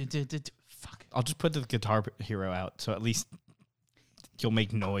 Fuck. I'll just put the Guitar Hero out, so at least you'll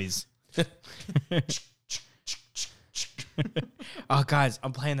make noise. Oh, guys,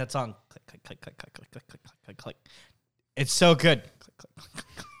 I'm playing that song. Click, click, click, click, click, click, click, click, click, click, click. It's so good. Click, click,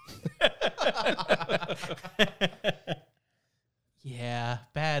 click, click, click. Yeah,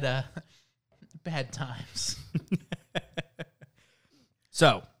 bad times.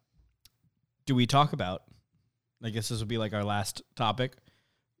 So, do we talk about, I guess this will be like our last topic,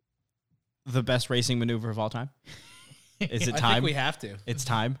 the best racing maneuver of all time? Is it time? I think we have to. It's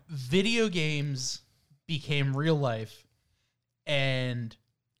time. Video games became real life, and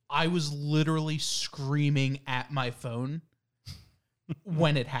I was literally screaming at my phone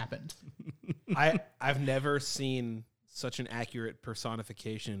when it happened. I've never seen such an accurate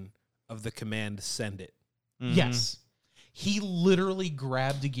personification of the command send it. Mm-hmm. Yes. He literally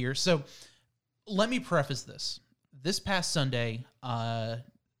grabbed a gear. So let me preface this. This past Sunday, the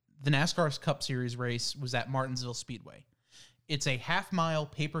NASCAR's Cup Series race was at Martinsville Speedway. It's a half-mile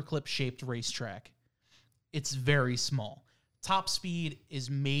paperclip-shaped racetrack. It's very small. Top speed is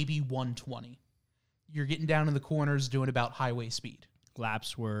maybe 120. You're getting down in the corners doing about highway speed.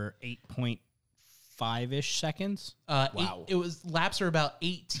 Laps were 8.5-ish seconds. Wow. Laps are about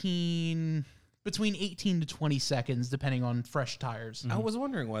 18, between 18 to 20 seconds, depending on fresh tires. I was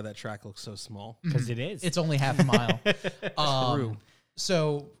wondering why that track looks so small. Because it is. It's only half a mile. True.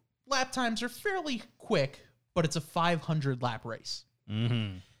 So lap times are fairly quick, but it's a 500 lap race.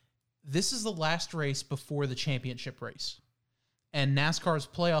 Mm-hmm. This is the last race before the championship race. And NASCAR's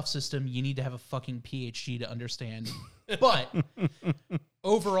playoff system, you need to have a fucking PhD to understand. But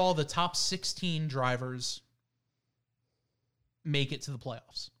overall, the top 16 drivers make it to the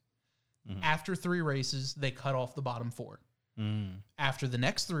playoffs. Mm-hmm. After 3 races, they cut off the bottom 4. Mm. After the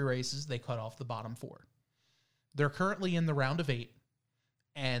next 3 races, they cut off the bottom 4. They're currently in the round of 8,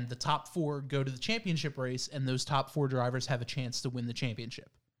 and the top 4 go to the championship race, and those top 4 drivers have a chance to win the championship.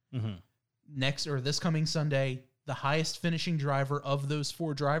 Mm-hmm. This coming Sunday, the highest finishing driver of those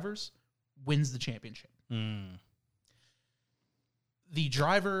 4 drivers wins the championship. Mm. The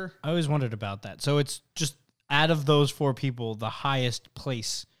driver... I always wondered about that. So it's just out of those 4 people, the highest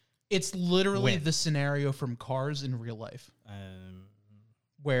place. It's literally Win. the scenario from Cars in real life,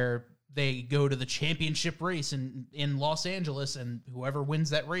 where they go to the championship race in Los Angeles, and whoever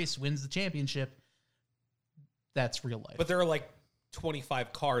wins that race wins the championship. That's real life. But there are like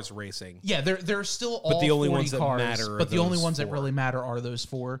 25 cars racing. Yeah, they're still all the only 40 ones that cars, matter are but the only those ones that 4. really matter are those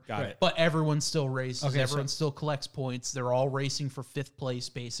 4. Got it. But everyone still races. Okay, Everyone still collects points. They're all racing for 5th place,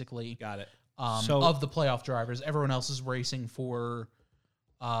 basically. Got it. Of the playoff drivers, everyone else is racing for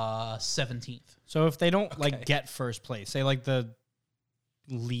 17th. So if they don't like get first place, say like the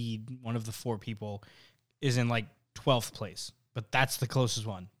lead, one of the 4 people is in like 12th place, but that's the closest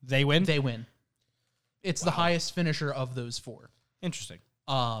one. They win? They win. It's the highest finisher of those 4. Interesting.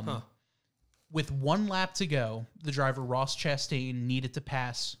 With 1 lap to go, the driver Ross Chastain needed to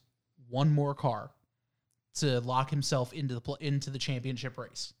pass 1 more car to lock himself into the championship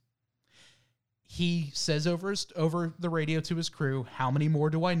race. He says over the radio to his crew, "How many more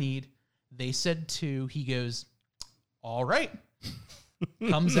do I need?" They said 2. He goes, "All right."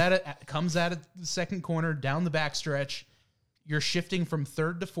 comes at it the second corner down the backstretch. You're shifting from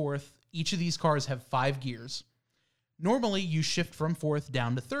 3rd to 4th. Each of these cars have 5 gears. Normally, you shift from 4th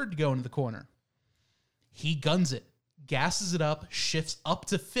down to 3rd to go into the corner. He guns it, gasses it up, shifts up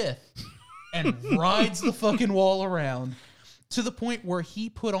to 5th, and rides the fucking wall around to the point where he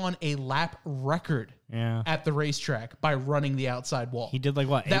put on a lap record at the racetrack by running the outside wall. He did like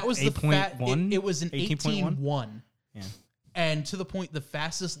what? That was the 8.1? It was an 18.1. Yeah. And to the point, the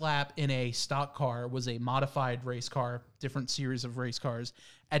fastest lap in a stock car was a modified race car, different series of race cars,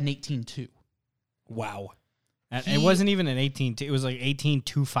 at an 18.2. Wow. It wasn't even an 18. It was like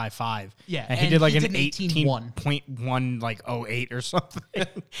 18.255. Yeah, and he did like he an did 18.1 like 08 or something.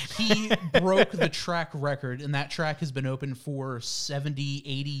 He broke the track record, and that track has been open for 70,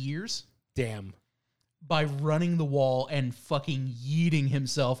 80 years. Damn. By running the wall and fucking yeeting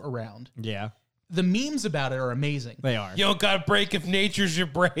himself around. Yeah. The memes about it are amazing. They are. You don't got to break if nature's your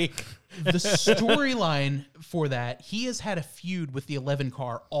break. The storyline for that, he has had a feud with the 11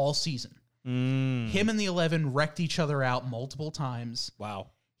 car all season. Him and the 11 wrecked each other out multiple times.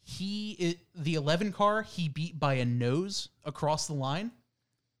 Wow. The 11 car, he beat by a nose across the line,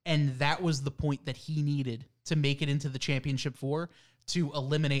 and that was the point that he needed to make it into the championship 4 to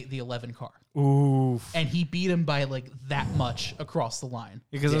eliminate the 11 car. Ooh. And he beat him by like that much across the line.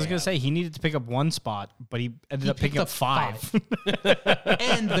 Because I was going to say, he needed to pick up 1 spot, but he ended up picking up 5.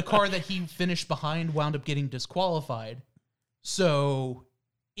 And the car that he finished behind wound up getting disqualified. So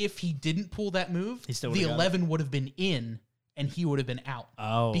if he didn't pull that move, He still the would've got 11 would have been in, and he would have been out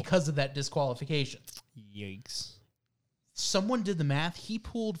Oh. because of that disqualification. Yikes. Someone did the math. He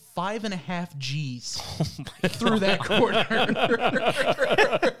pulled 5.5 G's through that corner.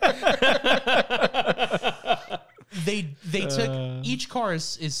 They took each car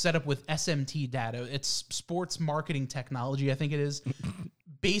is set up with SMT data. It's sports marketing technology, I think it is.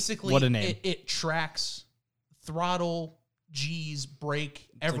 Basically, What a name. It tracks throttle, G's, brake,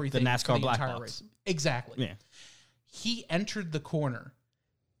 everything. like the for NASCAR black entire box. race. Exactly. Yeah. He entered the corner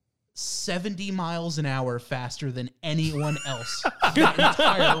 70 miles an hour faster than anyone else that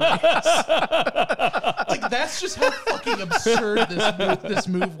entire race. Like, that's just how fucking absurd this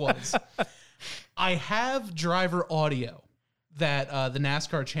move was. I have driver audio that the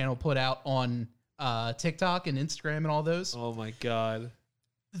NASCAR channel put out on TikTok and Instagram and all those. Oh my God.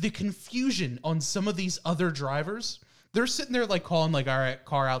 The confusion on some of these other drivers, they're sitting there like calling like, all right,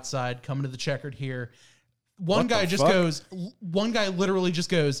 car outside, coming to the checkered here. One guy literally just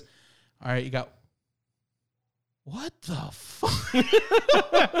goes, all right, you got, what the fuck?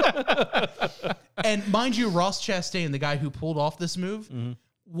 And mind you, Ross Chastain, the guy who pulled off this move,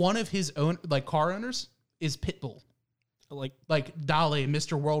 one of his own like car owners is Pitbull. Like Dale,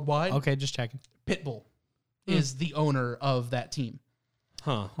 Mr. Worldwide. Okay, just checking. Pitbull is the owner of that team.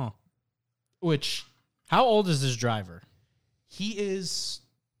 Huh. Which How old is this driver? he is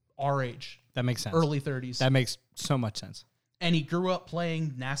our age, That makes sense. early 30s. That makes so much sense. And he grew up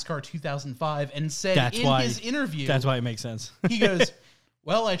playing NASCAR 2005 and said his interview, That's why it makes sense. he goes,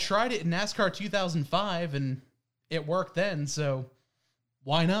 well, I tried it in NASCAR 2005 and it worked then, so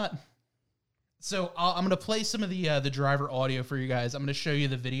why not? So I'm going to play some of the driver audio for you guys. I'm going to show you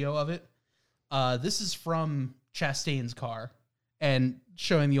the video of it. This is from Chastain's car and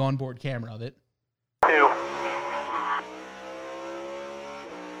showing the onboard camera of it. 2.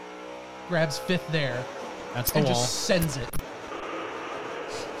 Grabs fifth there That's the and wall. just sends it.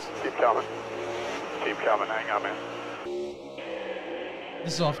 Keep coming. Keep coming. Hang on, man.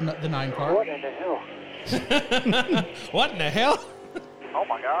 This is off the 9 car. What in the hell? What in the hell? Oh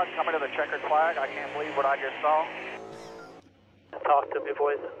my God, coming to the checkered flag. I can't believe what I just saw. Talk to me,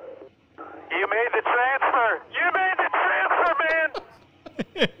 boys. You made the transfer. You made the transfer, man.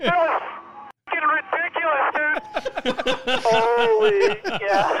 That was fucking ridiculous, dude. Holy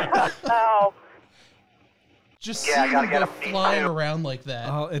yeah. Ow. Just Yeah, I seeing gotta him get go him beat flying too. around like that.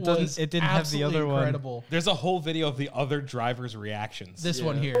 Oh, it was didn't have the absolutely other one. incredible. There's a whole video of the other drivers' reactions. This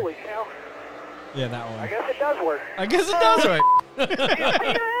one here. Holy cow. Yeah, that one. I guess it does work. I guess it does work.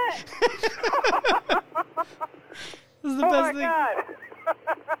 This is the Oh best my thing. God.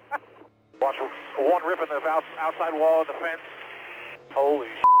 Watch one rip in the outside wall of the fence. Holy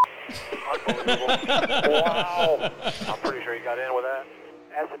unbelievable. Wow. I'm pretty sure he got in with that.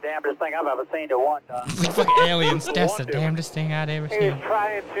 That's the damnedest thing I've ever seen to one done. It's like fucking aliens. That's the damnedest thing I'd ever He was seen.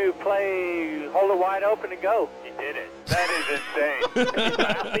 trying to play hold it wide open and go. He did it. That is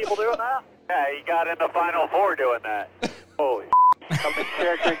insane. People doing that? Yeah, he got in the Final Four doing that. Holy Come in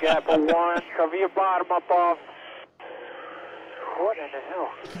character gap for 1. Cover your bottom up off. What in the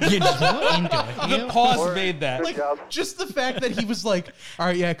hell? You just went into it. The pause made that. Like, job. just the fact that he was like, all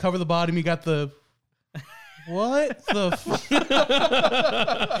right, yeah, cover the bottom. You got the... What the fuck?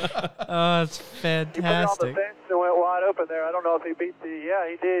 Oh, it's He put it on the fantastic. fence and went wide open there. I don't know if he beat the... Yeah,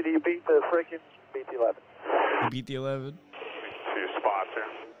 he did. He beat the freaking... Beat the 11. He beat the 11. 2 spots here.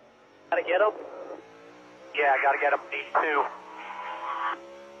 Gotta get him? Yeah, gotta get him. Need 2.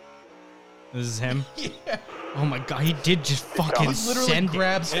 This is him. Yeah. Oh my god, he did just fucking He literally send it.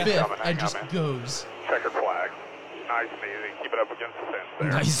 grabs fifth Coming, and just coming. goes. Checkered flag. Nice and easy. Keep it up against the fence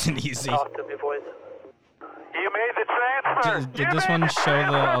there. Nice and easy. Talk to me, boys. You made the transfer. Did this one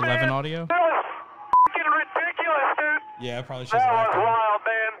show the 11 audio? That was fucking ridiculous, dude. Yeah, I probably should That have was wild,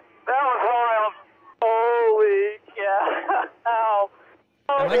 man. That was wild. Holy yeah. Ow.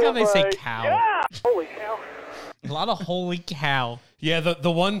 I like how they say my- cow. Yeah. Holy cow. A lot of holy cow. Yeah, the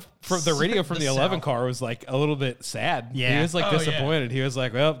one from the radio from The the 11 South. car was like a little bit sad. Yeah. He was like Oh, disappointed. He was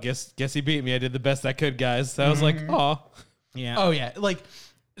like, well, guess he beat me. I did the best I could, guys. So I was like, oh. Yeah. Oh, yeah. Like,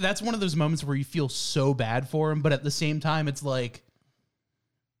 that's one of those moments where you feel so bad for him, but at the same time, it's like...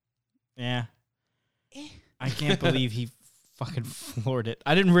 Yeah. I can't believe he fucking floored it.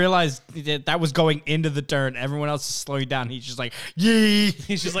 I didn't realize that was going into the turn. Everyone else is slowing down. He's just like, yee.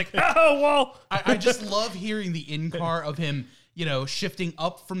 He's just like, oh, well. I just love hearing the in-car of him, you know, shifting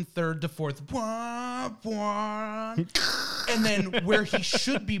up from third to fourth. Wah, wah. And then where he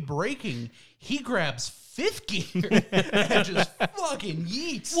should be braking, he grabs fifth gear and just fucking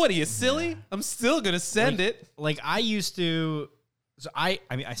yeets. What are you, silly? I'm still going to send it. Like, I used to So I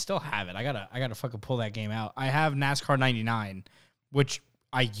mean, I still have it. I gotta fucking pull that game out. I have NASCAR 99, which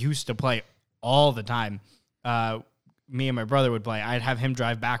I used to play all the time. Me and my brother would play. I'd have him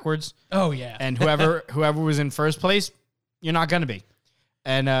drive backwards. Oh yeah. And whoever was in first place, you're not gonna be.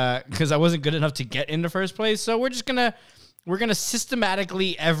 And because I wasn't good enough to get into first place, so we're gonna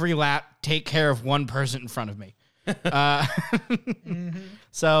systematically every lap take care of one person in front of me.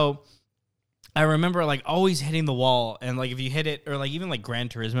 So I remember like always hitting the wall, and like if you hit it, or like even like Gran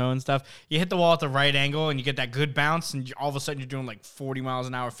Turismo and stuff, you hit the wall at the right angle and you get that good bounce, and all of a sudden you're doing like 40 miles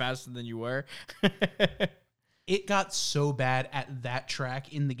an hour faster than you were. It got so bad at that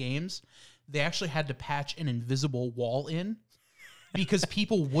track in the games, they actually had to patch an invisible wall in because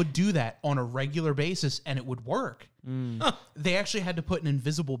people would do that on a regular basis and it would work. They actually had to put an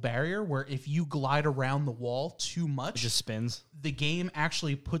invisible barrier where if you glide around the wall too much, It just spins. the game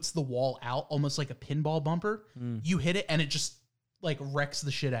actually puts the wall out almost like a pinball bumper. You hit it and it just like wrecks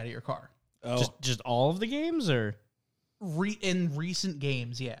the shit out of your car. Oh, Just all of the games, or In recent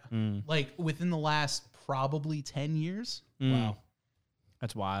games, yeah. Like within the last probably 10 years. wow.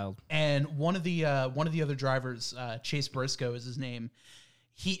 That's wild. And one of the other drivers, Chase Briscoe is his name.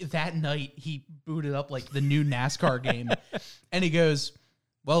 That night he booted up like the new NASCAR game, and he goes,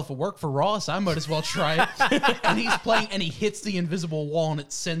 "Well, if it worked for Ross, I might as well try it." And he's playing, and he hits the invisible wall, and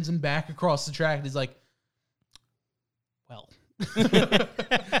it sends him back across the track. And he's like, "Well,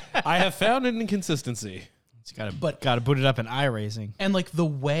 I have found an inconsistency. It's gotta boot it up in iRacing. And like the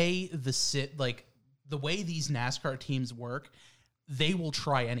way the way these NASCAR teams work, they will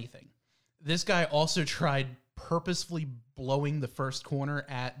try anything. This guy also tried purposefully blowing the first corner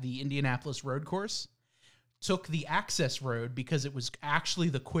at the Indianapolis road course, took the access road because it was actually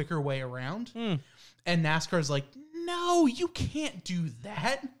the quicker way around. And NASCAR's like, no, you can't do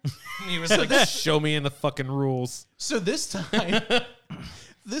that. He was like, show me in the fucking rules. So this time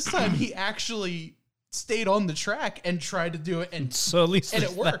he actually stayed on the track and tried to do it, and So at least and it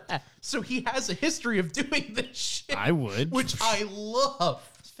there's worked. that. So he has a history of doing this shit. I would. Which I love.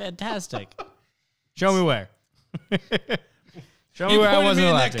 It's fantastic. Show me where. Show me You where I pointed wasn't me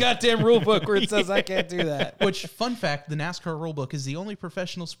in allowed that to. goddamn rule book where it says I can't do that. Which, fun fact, the NASCAR rulebook is the only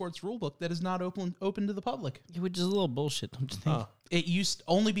professional sports rulebook that is not open to the public. Which is a little bullshit, don't you think? It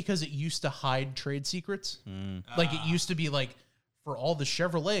only because it used to hide trade secrets. Like it used to be like, for all the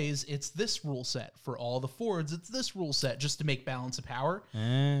Chevrolets, it's this rule set. For all the Fords, it's this rule set, just to make balance of power.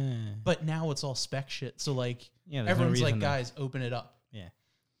 But now it's all spec shit. So like, Yeah, there's no everyone's like, reason to- guys, open it up. Yeah.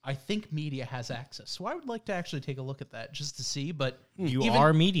 I think media has access. So I would like to actually take a look at that just to see. But You even-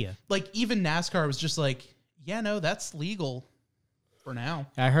 are media. like even NASCAR was just like, yeah, no, that's legal for now.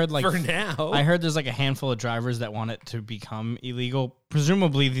 I heard like For now. I heard there's like a handful of drivers that want it to become illegal,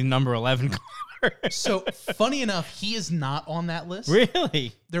 presumably the number 11 car. So funny enough, he is not on that list.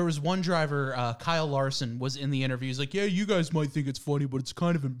 Really? There was one driver, Kyle Larson, was in the interview. He's like, yeah, you guys might think it's funny, but it's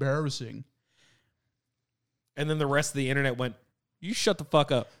kind of embarrassing. And then the rest of the internet went, you shut the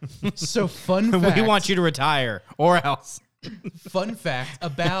fuck up. So fun fact. We want you to retire or else. Fun fact,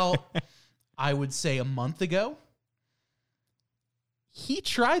 about, I would say a month ago, he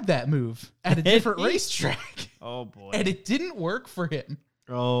tried that move at a different racetrack. Oh boy. And it didn't work for him.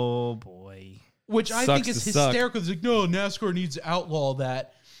 Oh boy. Which I Sucks think is to suck. hysterical. It's like, no, NASCAR needs to outlaw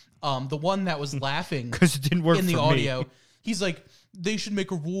that. The one that was laughing Because it didn't work in the for audio, me. he's like, they should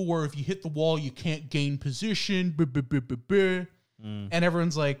make a rule where if you hit the wall, you can't gain position. Blah, blah, blah, blah, blah. And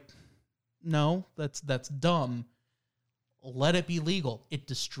everyone's like, no, that's dumb. Let it be legal. It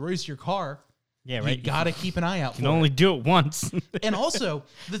destroys your car. Yeah, right. You got to keep an eye out You for can only it. do it once. And also,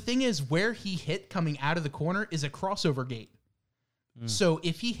 the thing is, where he hit coming out of the corner is a crossover gate. So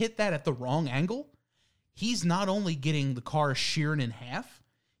if he hit that at the wrong angle, he's not only getting the car sheared in half,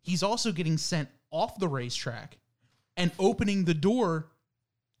 he's also getting sent off the racetrack and opening the door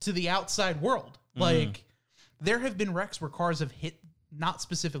to the outside world. Like, there have been wrecks where cars have hit not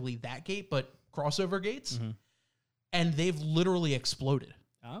specifically that gate, but crossover gates, and they've literally exploded.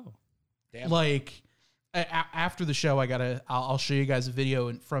 Oh. Damn. Like, after the show, I'll show you guys a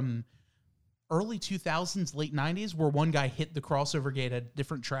video from early 2000s, late 90s, where one guy hit the crossover gate at a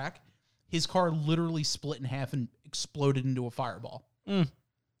different track. His car literally split in half and exploded into a fireball.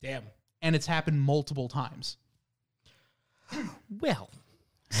 Damn. And it's happened multiple times. Well.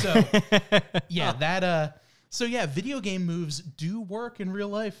 So, yeah, video game moves do work in real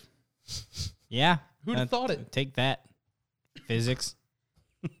life. Yeah. Who'd have thought it? Take that. Physics.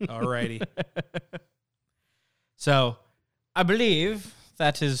 Alrighty. So, I believe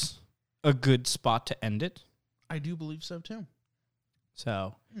that is a good spot to end it. I do believe so, too.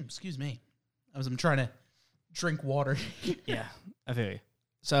 So, Excuse me. I'm trying to drink water. Yeah, I feel you.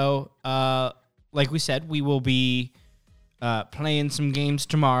 So, like we said, we will be playing some games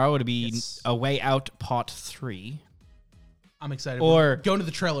tomorrow. It'll be A Way Out Part 3. I'm excited. Or We're going to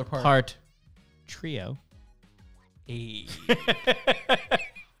the trailer park. Part Trio. Hey.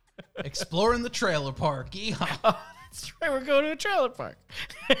 Exploring the trailer park. Yeehaw. That's right, we're going to a trailer park.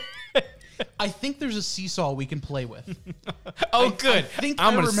 I think there's a seesaw we can play with. Good.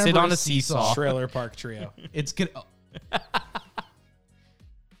 I'm going to sit on a seesaw. Trailer Park Trio. It's good.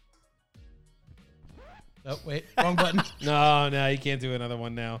 Oh, wait. Wrong button. No, you can't do another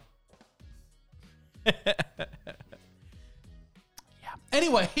one now.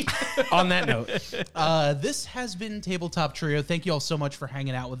 Anyway. On that note. This has been Tabletop Trio. Thank you all so much for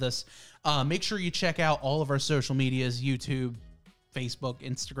hanging out with us. Make sure you check out all of our social medias, YouTube, Facebook,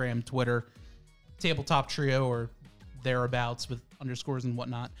 Instagram, Twitter, Tabletop Trio or thereabouts with underscores and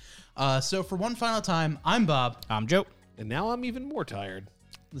whatnot. So for one final time, I'm Bob. I'm Joe. And now I'm even more tired.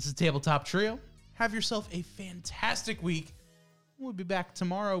 This is Tabletop Trio. Have yourself a fantastic week. We'll be back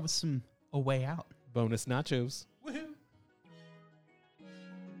tomorrow with some A Way Out. Bonus nachos.